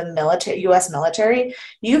general in the military, US military,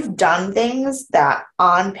 you've done things that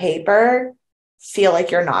on paper feel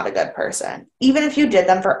like you're not a good person, even if you did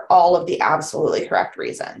them for all of the absolutely correct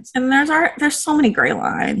reasons. And there's so many gray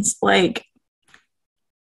lines. Like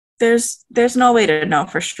there's no way to know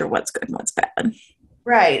for sure what's good and what's bad.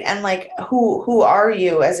 Right. And like who are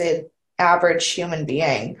you as an average human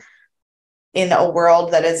being in a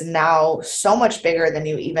world that is now so much bigger than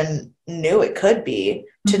you even knew it could be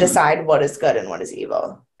to decide what is good and what is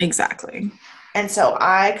evil? Exactly. And so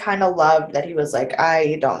I kind of loved that he was like,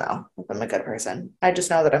 I don't know if I'm a good person. I just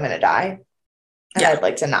know that I'm going to die and Yeah, I'd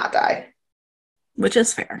like to not die. which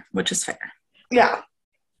is fair. Which is fair. Yeah.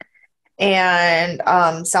 And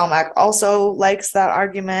Selmac also likes that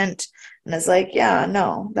argument and is like, yeah,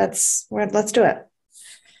 no, let's do it.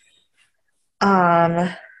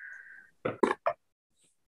 Um,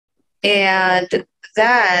 and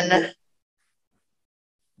then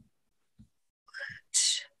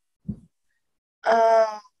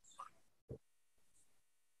uh,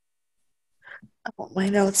 oh, my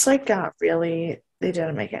notes like got really, they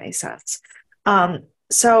didn't make any sense.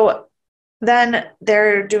 So then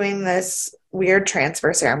they're doing this weird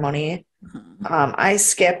transfer ceremony. I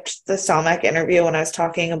skipped the Selmac interview when I was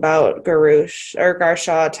talking about Garush or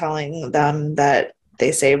Garshaw telling them that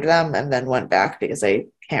they saved them and then went back because I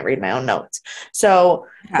can't read my own notes. So,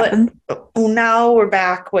 but now we're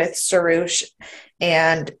back with Sarush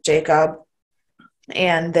and Jacob,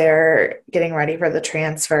 and they're getting ready for the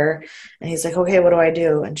transfer. And he's like, okay, what do I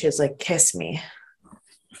do? And she's like, kiss me.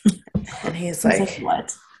 And he's like,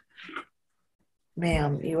 what?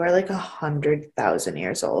 ma'am, you are like 100,000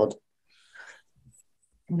 years old.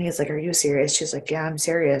 And he's like, are you serious? She's like, yeah, I'm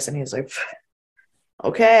serious. And he's like,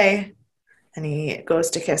 okay. And he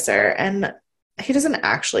goes to kiss her. And he doesn't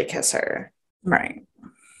actually kiss her. Right.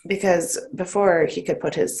 Because before he could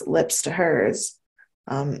put his lips to hers,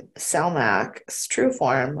 Selmac's true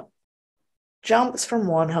form jumps from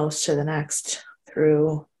one host to the next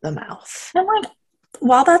through the mouth. And like,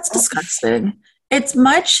 while that's disgusting, it's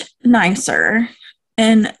much nicer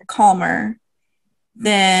and calmer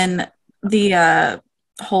than the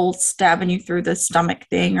whole stabbing you through the stomach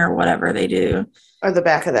thing or whatever they do. Or the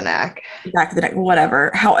back of the neck. Back of the neck,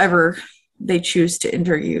 whatever. However they choose to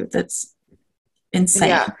injure you. That's insane.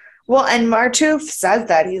 Yeah. Well, and Martoof says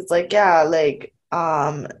that. He's like, yeah, like,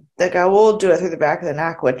 the guy will do it through the back of the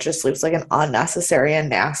neck, which just leaves like an unnecessary and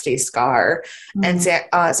nasty scar. And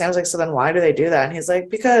Sam's like, so then why do they do that? And he's like,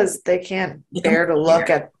 because they can't bear to look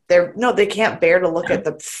at they can't bear to look at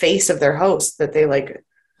the face of their host that they like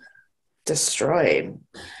destroyed.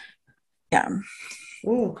 Yeah.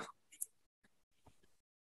 Ooh.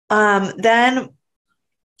 Then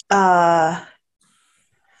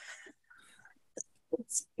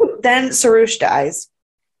Sarush dies,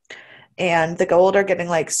 and the Gold are getting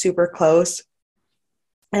like super close,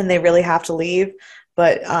 and they really have to leave.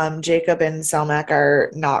 But Jacob and Selmac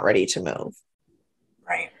are not ready to move.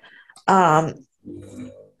 Right.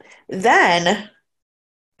 Then,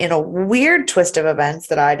 in a weird twist of events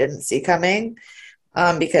that I didn't see coming,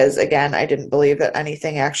 because again, I didn't believe that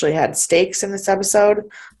anything actually had stakes in this episode.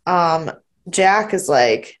 Jack is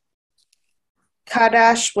like,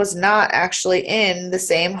 Kadash was not actually in the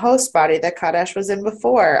same host body that Kadash was in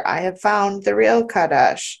before. I have found the real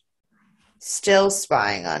Kadash. Still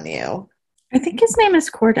spying on you. I think his name is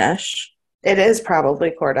Kordesh. It is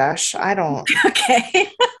probably Kordash. I don't. Okay.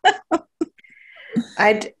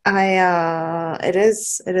 It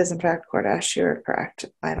is in fact Kordash. You're correct.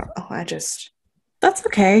 I don't know. That's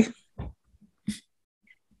okay.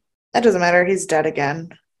 That doesn't matter. He's dead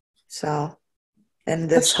again. So, in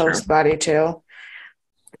this host body too.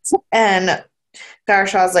 And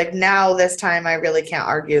Garshaw's like, now this time I really can't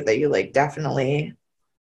argue that you like definitely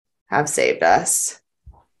have saved us.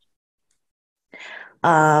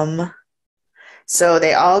 So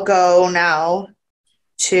they all go now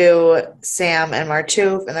to Sam and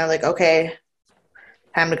Martoof, and they're like, okay,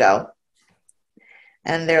 time to go.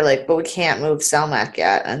 And they're like, but we can't move Selmac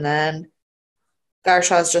yet. And then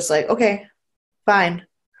Garshaw's just like, okay, fine.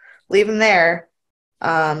 Leave him there.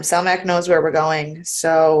 Selmac knows where we're going,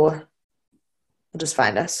 so he'll just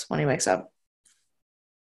find us when he wakes up.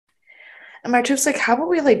 And Martouf's like, how about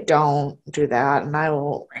we like don't do that, and I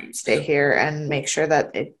will Right. stay here and make sure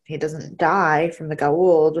that he doesn't die from the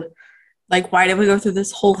Goa'uld. Like, why did we go through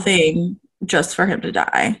this whole thing just for him to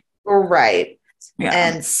die? Right. Yeah.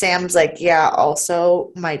 And Sam's like, yeah,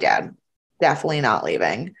 also my dad, definitely not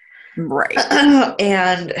leaving. Right.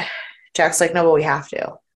 And Jack's like, no, but we have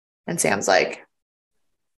to. And Sam's like,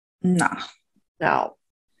 Nah. no.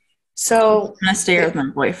 So, I'm gonna stay here with my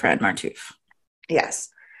boyfriend, Martouf. yes.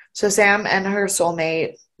 So Sam and her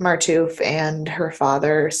soulmate, Martouf, and her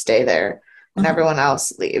father stay there, and Mhm. everyone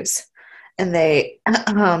else leaves. And they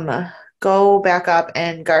go back up,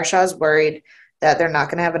 and Garsha's worried that they're not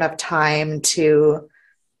going to have enough time to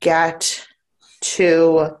get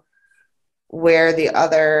to where the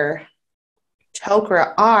other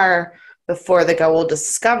Tok'ra are before the Goa'uld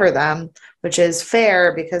discover them, which is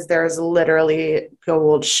fair because there's literally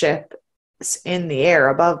Goa'uld ships in the air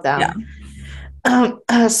above Yeah. them.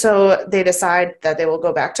 So they decide that they will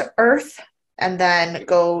go back to Earth and then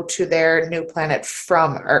go to their new planet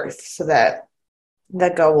from Earth so that the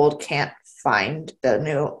Goa'uld can't find the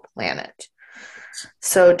new planet.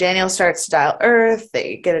 So Daniel starts to dial Earth,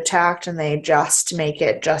 they get attacked, and they just make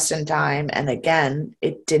it just in time. And again,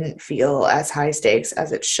 it didn't feel as high stakes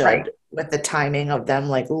as it should Right. with the timing of them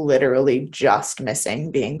like literally just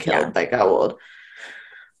missing being killed Yeah. by Goa'uld.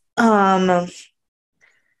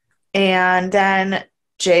 And then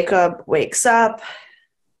Jacob wakes up.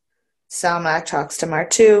 Salmak talks to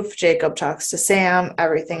Martouf. Jacob talks to Sam.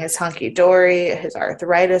 Everything is hunky dory. His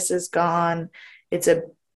arthritis is gone. It's a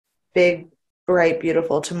big, bright,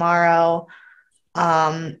 beautiful tomorrow.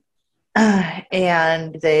 And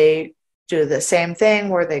they do the same thing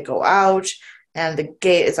where they go out and the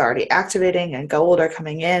gate is already activating and Goa'uld are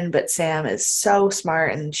coming in, but Sam is so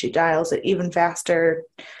smart and she dials it even faster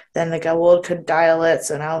than the Goa'uld could dial it,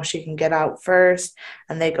 so now she can get out first,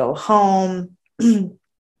 and they go home and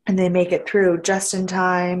they make it through just in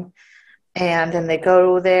time. And then they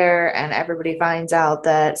go there and everybody finds out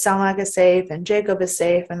that Salmak is safe and Jacob is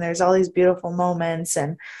safe and there's all these beautiful moments,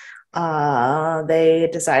 and they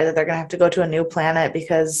decide that they're going to have to go to a new planet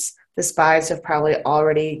because the spies have probably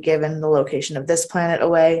already given the location of this planet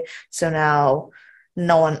away. So now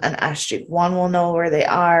no one an SG-1 will know where they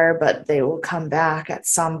are, but they will come back at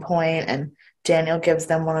some point, and Daniel gives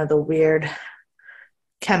them one of the weird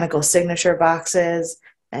chemical signature boxes,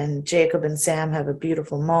 and Jacob and Sam have a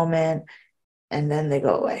beautiful moment, and then they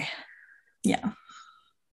go away. Yeah.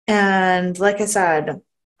 And like I said,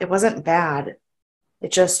 it wasn't bad.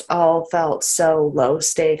 It just all felt so low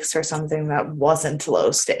stakes for something that wasn't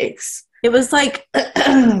low stakes. It was like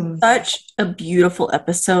such a beautiful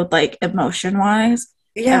episode, like emotion wise.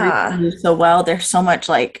 Everything Yeah. moved so well. There's so much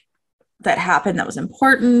like that happened that was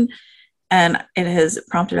important. And it has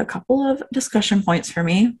prompted a couple of discussion points for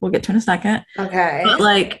me. We'll get to in a second. Okay.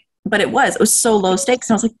 But it was so low stakes.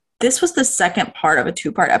 And I was like, this was the second part of a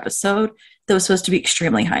 2-part episode that was supposed to be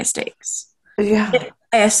extremely high stakes. Yeah.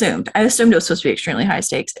 I assumed it was supposed to be extremely high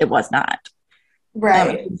stakes. It was not. I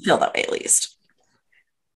Right. didn't feel that way at least.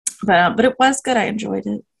 But it was good. I enjoyed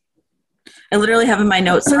it. I literally have in my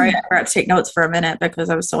notes. Sorry, I forgot to take notes for a minute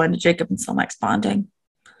because I was so into Jacob and Silmax bonding.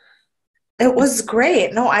 It was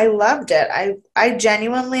great. No, I loved it. I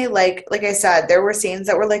genuinely like I said, there were scenes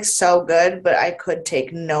that were like so good, but I could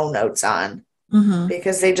take no notes on Mm-hmm.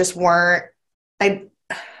 because they just weren't.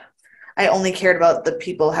 I only cared about the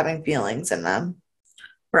people having feelings in them.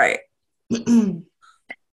 Right.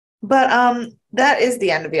 But that is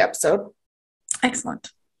the end of the episode.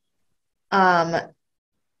 Excellent.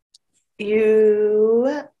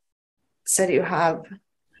 You said you have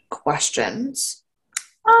questions.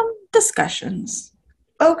 Discussions.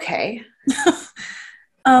 Okay.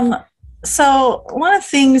 So one of the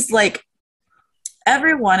things like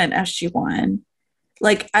everyone in SG-1,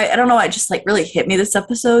 like I don't know, it just like really hit me this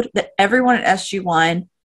episode that everyone in SG-1,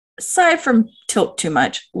 aside from Tilt Too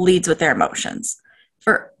Much, leads with their emotions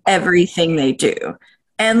for everything they do.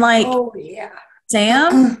 And like Oh yeah.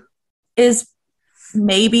 Sam is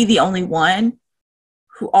maybe the only one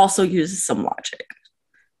who also uses some logic.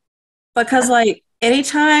 Because like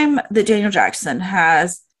anytime that Daniel Jackson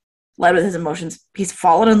has led with his emotions, he's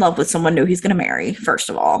fallen in love with someone new he's going to marry, first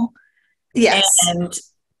of all. Yes. And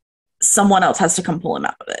someone else has to come pull him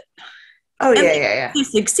out of it. Oh And yeah. he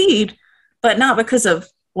succeed, but not because of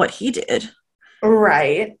what he did.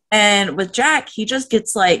 Right. And with Jack, he just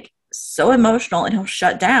gets like so emotional and he'll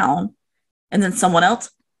shut down. And then someone else,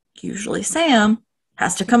 usually Sam,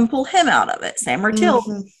 has to come pull him out of it. Sam or Till.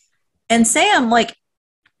 Mm-hmm. And Sam, like,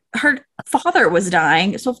 her father was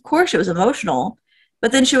dying, so of course it was emotional.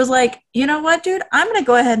 But then she was like, you know what, dude? I'm going to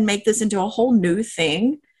go ahead and make this into a whole new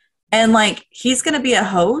thing And like, he's going to be a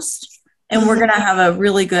host, and we're going to have a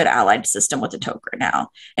really good allied system with the Toker now.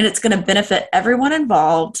 And it's going to benefit everyone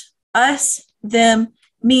involved, us, them,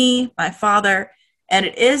 me, my father. And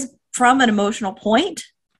it is from an emotional point,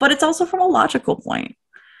 but it's also from a logical point.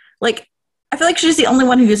 Like, I feel like she's the only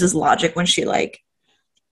one who uses logic when she like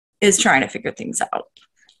is trying to figure things out.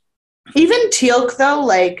 Even Teal'c, though,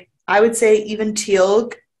 like, I would say even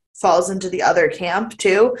Teal'c falls into the other camp,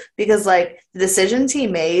 too, because, like, the decisions he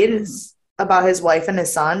made about his wife and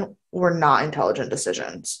his son were not intelligent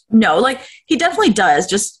decisions. No, like, he definitely does,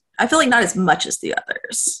 just, I feel like not as much as the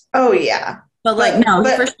others. Oh, yeah. But, like, no,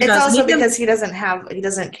 but it's also because he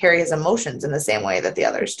doesn't carry his emotions in the same way that the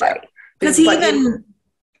others do. Right. Because he even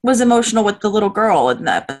was emotional with the little girl in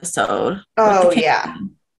the episode. Oh, yeah.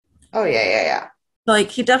 Oh, yeah.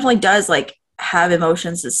 Like, he definitely does, like, have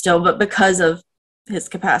emotions still, but because of his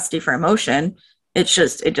capacity for emotion, it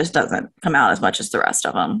just doesn't come out as much as the rest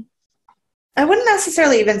of them. I wouldn't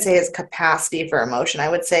necessarily even say his capacity for emotion. I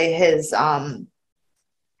would say his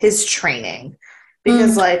training.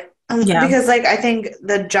 Because, because I think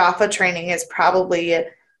the Jaffa training is probably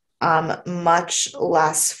much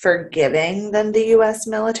less forgiving than the U.S.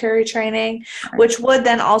 military training, which would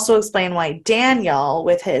then also explain why Daniel,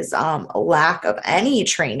 with his lack of any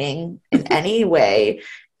training in any way,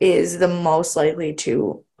 is the most likely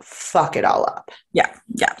to fuck it all up. Yeah.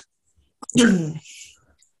 True.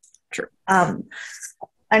 True.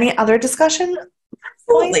 Any other discussion?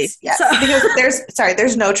 Absolutely. Yes, because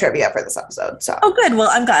there's no trivia for this episode. So. Oh, good. Well,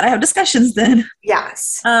 I'm glad I have discussions then.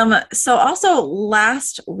 Yes. So also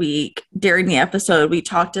last week during the episode, we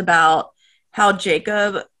talked about how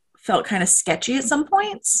Jacob felt kind of sketchy at some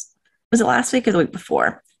points. Was it last week or the week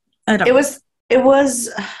before? It was.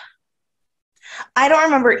 I don't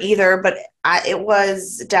remember either, but there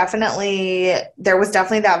was definitely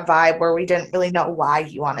that vibe where we didn't really know why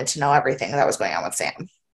he wanted to know everything that was going on with Sam.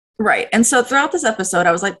 Right. And so throughout this episode,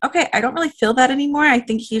 I was like, okay, I don't really feel that anymore. I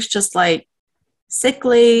think he's just like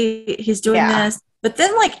sickly. He's doing this. But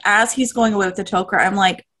then like, as he's going away with the Toker, I'm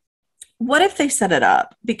like, what if they set it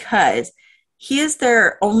up? Because he is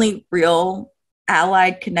their only real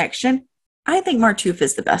allied connection. I think Martouf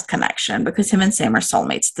is the best connection because him and Sam are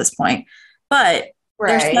soulmates at this point. But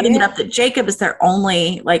they're setting it up that Jacob is their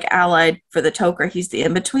only like allied for the Toker. He's the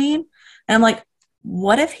in-between. And I'm like,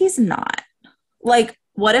 what if he's not? Like,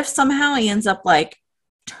 what if somehow he ends up like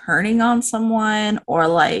turning on someone or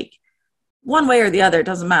like one way or the other? It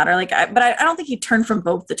doesn't matter. Like, I don't think he turned from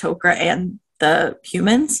both the Toker and the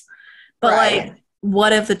humans. But like,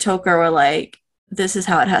 what if the Toker were like, this is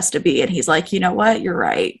how it has to be? And he's like, you know what? You're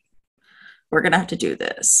right. We're going to have to do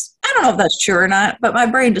this. I don't know if that's true or not, but my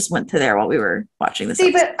brain just went to there while we were watching this.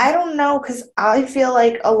 See, but I don't know because I feel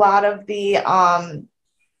like a lot of the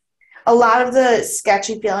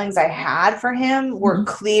sketchy feelings I had for him were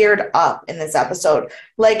cleared up in this episode.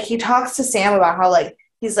 Like, he talks to Sam about how, like,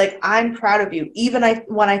 he's like, I'm proud of you. Even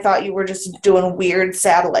when I thought you were just doing weird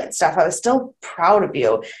satellite stuff, I was still proud of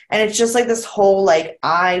you. And it's just like this whole, like,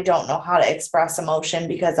 I don't know how to express emotion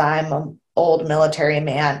because I'm an old military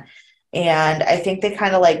man. And I think they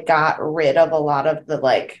kind of, like, got rid of a lot of the,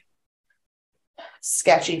 like,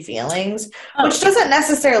 sketchy feelings, which doesn't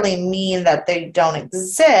necessarily mean that they don't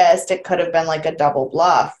exist. It could have been like a double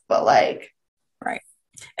bluff, but like, right.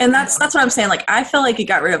 And that's what I'm saying. Like, I feel like he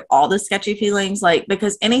got rid of all the sketchy feelings, like,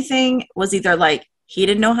 because anything was either like he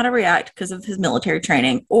didn't know how to react because of his military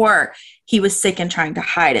training, or he was sick and trying to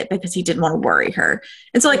hide it because he didn't want to worry her.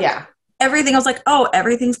 And so like everything, I was like, oh,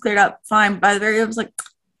 everything's cleared up, fine. By the very end, I was like,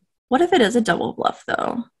 what if it is a double bluff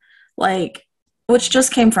though? Like, which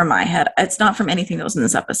just came from my head. It's not from anything that was in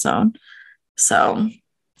this episode. So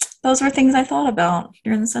those were things I thought about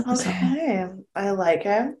during this episode. Okay, I like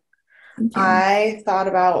it. I thought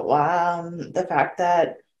about the fact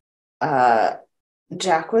that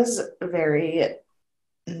Jack was very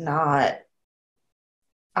not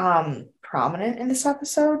prominent in this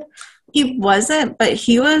episode. He wasn't, but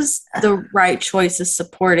he was the right choice as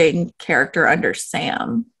supporting character under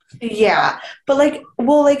Sam. Yeah, but like,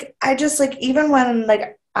 well, like, I just like, even when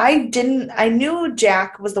like I knew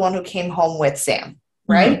Jack was the one who came home with Sam,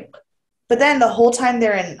 right? Mm-hmm. But then the whole time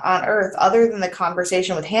they're on Earth, other than the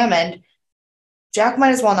conversation with Hammond, Jack might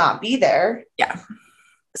as well not be there. Yeah.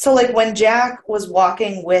 So like when Jack was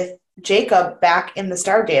walking with Jacob back in the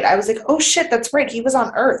Stargate, I was like, oh shit, that's right, he was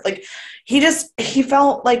on Earth. Like he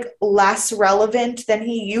felt like less relevant than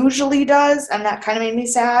he usually does, and that kind of made me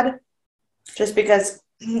sad. Just because.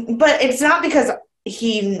 But it's not because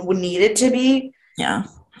he needed to be. Yeah.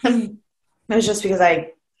 It was just because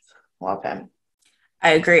I love him.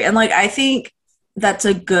 I agree. And, like, I think that's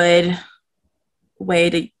a good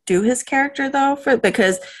way to do his character though,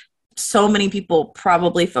 because so many people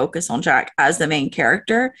probably focus on Jack as the main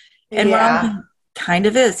character. And while he Yeah. kind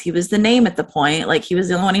of is, he was the name at the point, like he was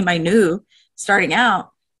the only one anybody knew starting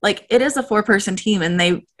out. Like it is a 4-person team, and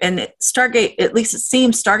Stargate, at least it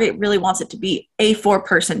seems Stargate really wants it to be a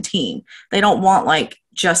 4-person team. They don't want like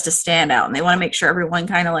just a standout, and they want to make sure everyone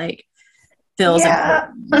kind of like feels Yeah.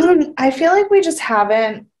 important. I feel like we just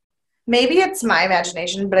haven't, maybe it's my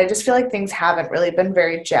imagination, but I just feel like things haven't really been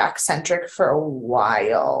very Jack centric for a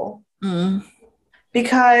while. Mm,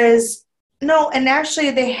 Because no, and actually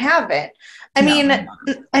they haven't. I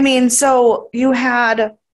no. mean, so you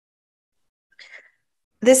had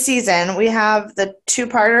this season, we have the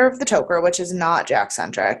two-parter of the Toker, which is not Jack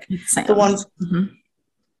centric. It's The one Sam's. Mm-hmm.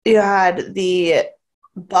 you had the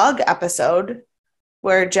Bug episode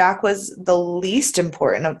where Jack was the least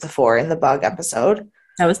important of the 4 in the Bug episode.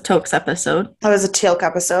 That was Toke's episode. That was a Teal'c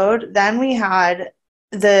episode. Then we had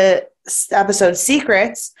the episode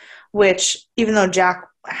Secrets, which even though Jack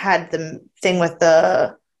had the thing with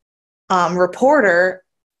the reporter,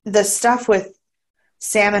 the stuff with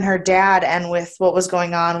Sam and her dad and with what was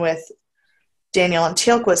going on with Daniel and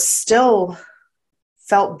Teal'c was still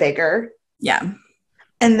felt bigger. Yeah.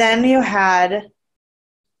 And then you had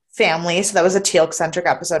Family, so that was a Teal'c-centric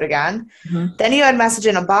episode again. Mm-hmm. Then you had Message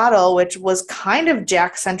in a Bottle, which was kind of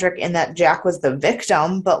Jack-centric in that Jack was the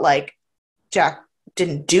victim, but like Jack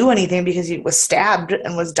didn't do anything because he was stabbed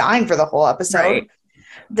and was dying for the whole episode. Right.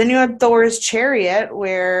 Then you had Thor's Chariot,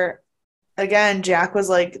 where again Jack was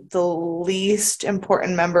like the least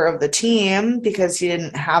important member of the team because he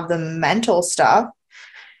didn't have the mental stuff.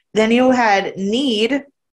 Then you had Need,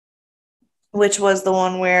 which was the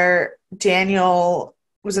one where Daniel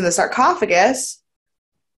was in the sarcophagus.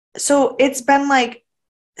 So it's been like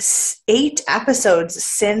 8 episodes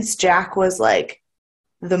since Jack was like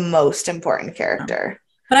the most important character.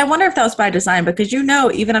 But I wonder if that was by design, because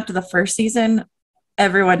even up to the first season,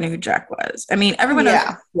 everyone knew who Jack was. I mean, everyone knows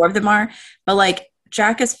who 4 of them are, but like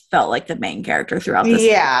Jack has felt like the main character throughout this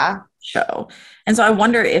show. And so I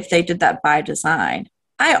wonder if they did that by design.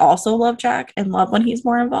 I also love Jack and love when he's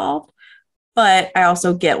more involved, but I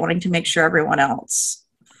also get wanting to make sure everyone else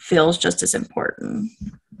feels just as important.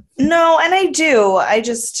 No, and I do. I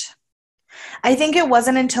think it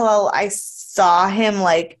wasn't until I saw him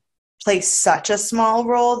like play such a small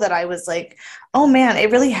role that I was like, oh man,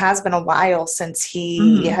 it really has been a while since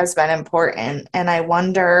he has been important. And I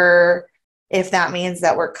wonder if that means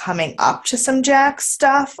that we're coming up to some Jack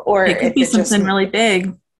stuff, or it could be something really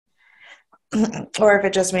big. Or if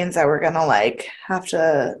it just means that we're gonna like have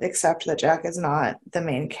to accept that Jack is not the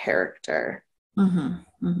main character. Mm-hmm.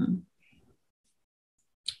 Mm-hmm.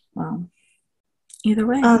 Well, either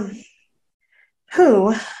way.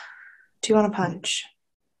 Who do you want to punch?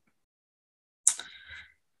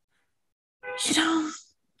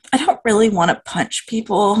 I don't really want to punch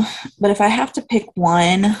people, but if I have to pick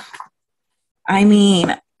one, I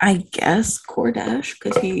mean, I guess Cordash,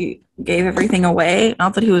 because he gave everything away.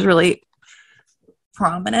 Not that he was really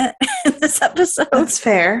prominent in this episode. That's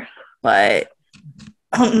fair. But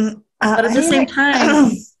at the same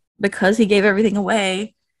time, because he gave everything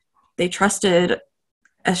away, they trusted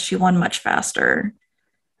SG-1 much faster.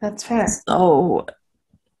 That's fair. So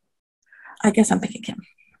I guess I'm picking him.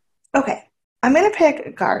 Okay. I'm going to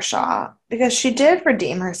pick Garshaw because she did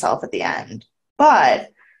redeem herself at the end,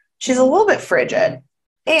 but she's a little bit frigid.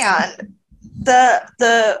 And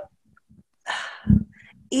the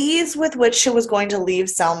ease with which she was going to leave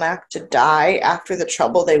Selmak to die after the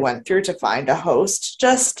trouble they went through to find a host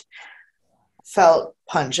just felt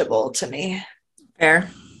punchable to me. Fair.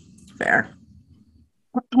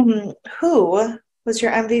 Who was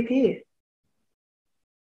your MVP?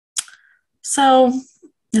 So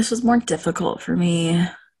this was more difficult for me.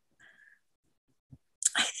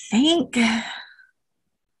 I think I'm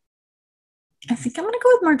gonna go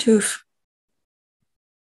with Martouf.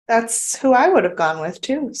 That's who I would have gone with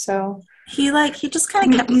too. So he just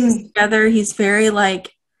kind of kept things together. He's very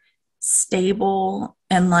like stable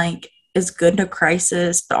and like is good in a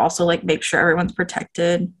crisis, but also like make sure everyone's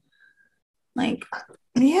protected. Like,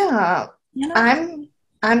 yeah, I'm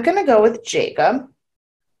gonna go with Jacob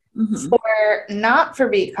for not for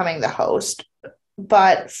becoming the host,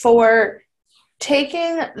 but for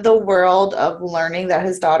taking the world of learning that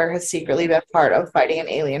his daughter has secretly been part of fighting an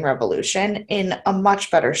alien revolution in a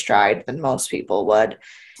much better stride than most people would.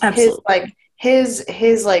 Absolutely.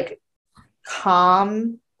 His like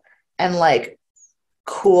calm and like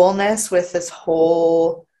coolness with this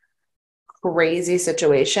whole crazy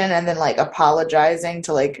situation, and then like apologizing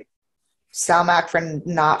to like Salmac for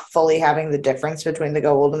not fully having the difference between the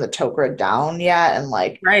gold and the Tok'ra down yet. And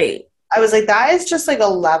like, Right. I was like, that is just like a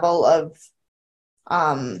level of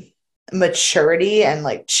maturity and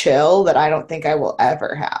like chill that I don't think I will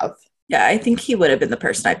ever have. Yeah, I think he would have been the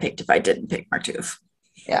person I picked if I didn't pick Martooth.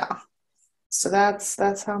 Yeah. So that's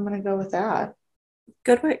how I'm gonna go with that.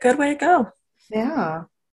 Good way to go. Yeah.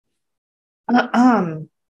 Um,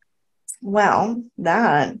 well,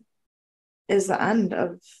 that is the end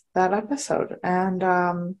of that episode.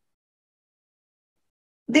 And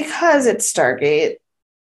because it's Stargate,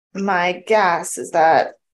 my guess is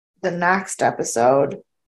that the next episode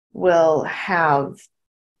will have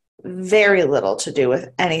very little to do with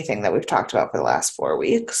anything that we've talked about for the last 4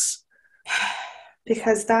 weeks.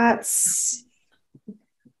 Because that's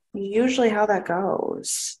usually how that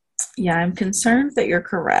goes. Yeah, I'm concerned that you're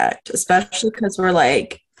correct, especially because we're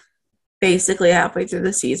like basically halfway through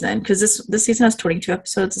the season. Because this season has 22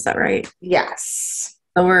 episodes, is that right? Yes.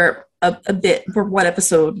 So we're one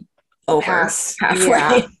episode over halfway.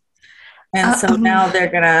 Yeah. And so now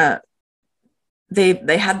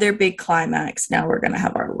they had their big climax. Now we're gonna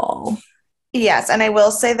have our lull. Yes, and I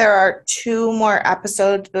will say there are 2 more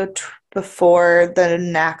episodes before the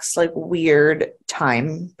next like weird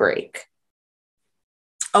time break.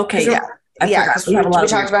 Okay, yeah. Yeah, because we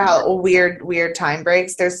talked about how weird time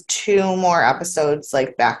breaks. There's 2 more episodes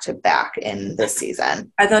like back to back in this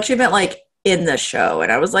season. I thought you meant like in the show,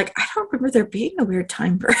 and I was like, I don't remember there being a weird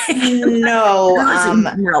time break. No,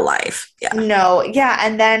 in real life. Yeah. No, yeah,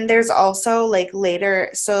 and then there's also like later.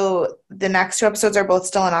 So the next 2 episodes are both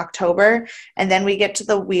still in October, and then we get to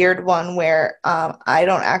the weird one where I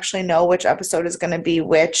don't actually know which episode is going to be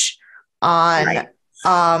which on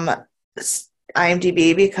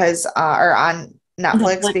IMDb because or on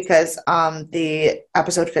Netflix because the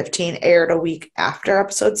episode 15 aired a week after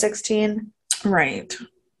episode 16. Right.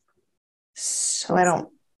 So I don't.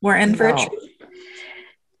 We're in for it.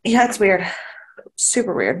 Yeah, it's weird.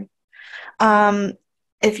 Super weird.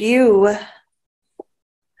 If you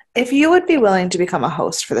would be willing to become a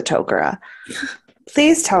host for the Tok'ra,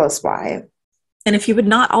 please tell us why. And if you would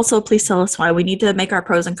not, also please tell us why. We need to make our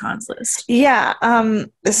pros and cons list. Yeah,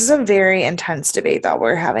 this is a very intense debate that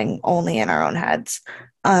we're having only in our own heads.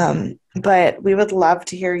 But we would love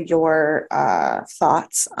to hear your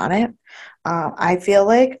thoughts on it. I feel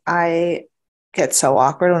like I get so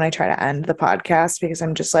awkward when I try to end the podcast because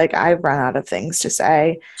I'm just like, I've run out of things to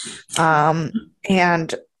say.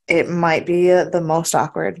 And it might be the most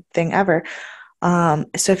awkward thing ever.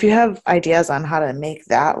 So if you have ideas on how to make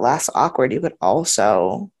that less awkward, you could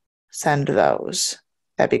also send those.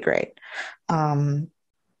 That'd be great.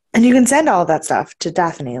 And you can send all of that stuff to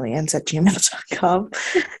deathandaliens@gmail.com.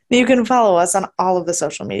 You can follow us on all of the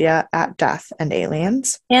social media at Death and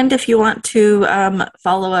Aliens. And if you want to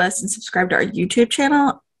follow us and subscribe to our YouTube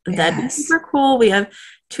channel, that'd be super cool. We have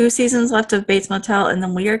 2 seasons left of Bates Motel, and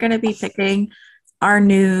then we are going to be picking our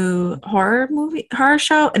new horror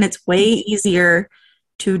show, and it's way easier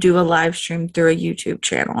to do a live stream through a YouTube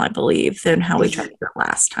channel, I believe, than how we tried to do it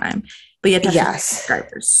last time. But you have to have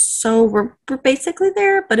subscribers. So we're basically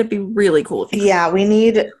there, but it'd be really cool. We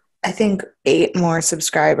need, I think, 8 more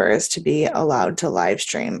subscribers to be allowed to live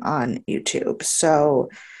stream on YouTube. So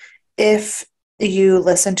if you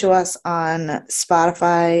listen to us on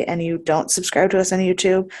Spotify and you don't subscribe to us on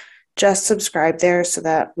YouTube, just subscribe there so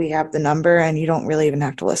that we have the number and you don't really even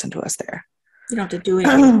have to listen to us there. You don't have to do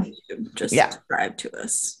anything on YouTube. Just subscribe to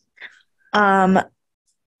us.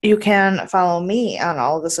 You can follow me on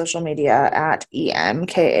all of the social media at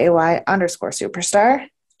EMKAY_superstar.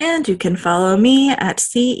 And you can follow me at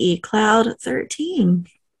CECloud13.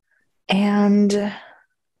 And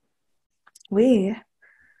we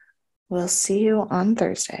will see you on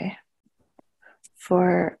Thursday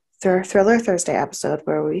for the Thriller Thursday episode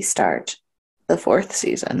where we start the 4th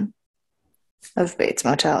season of Bates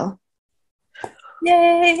Motel.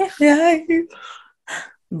 Yay! Yay!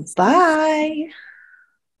 Bye!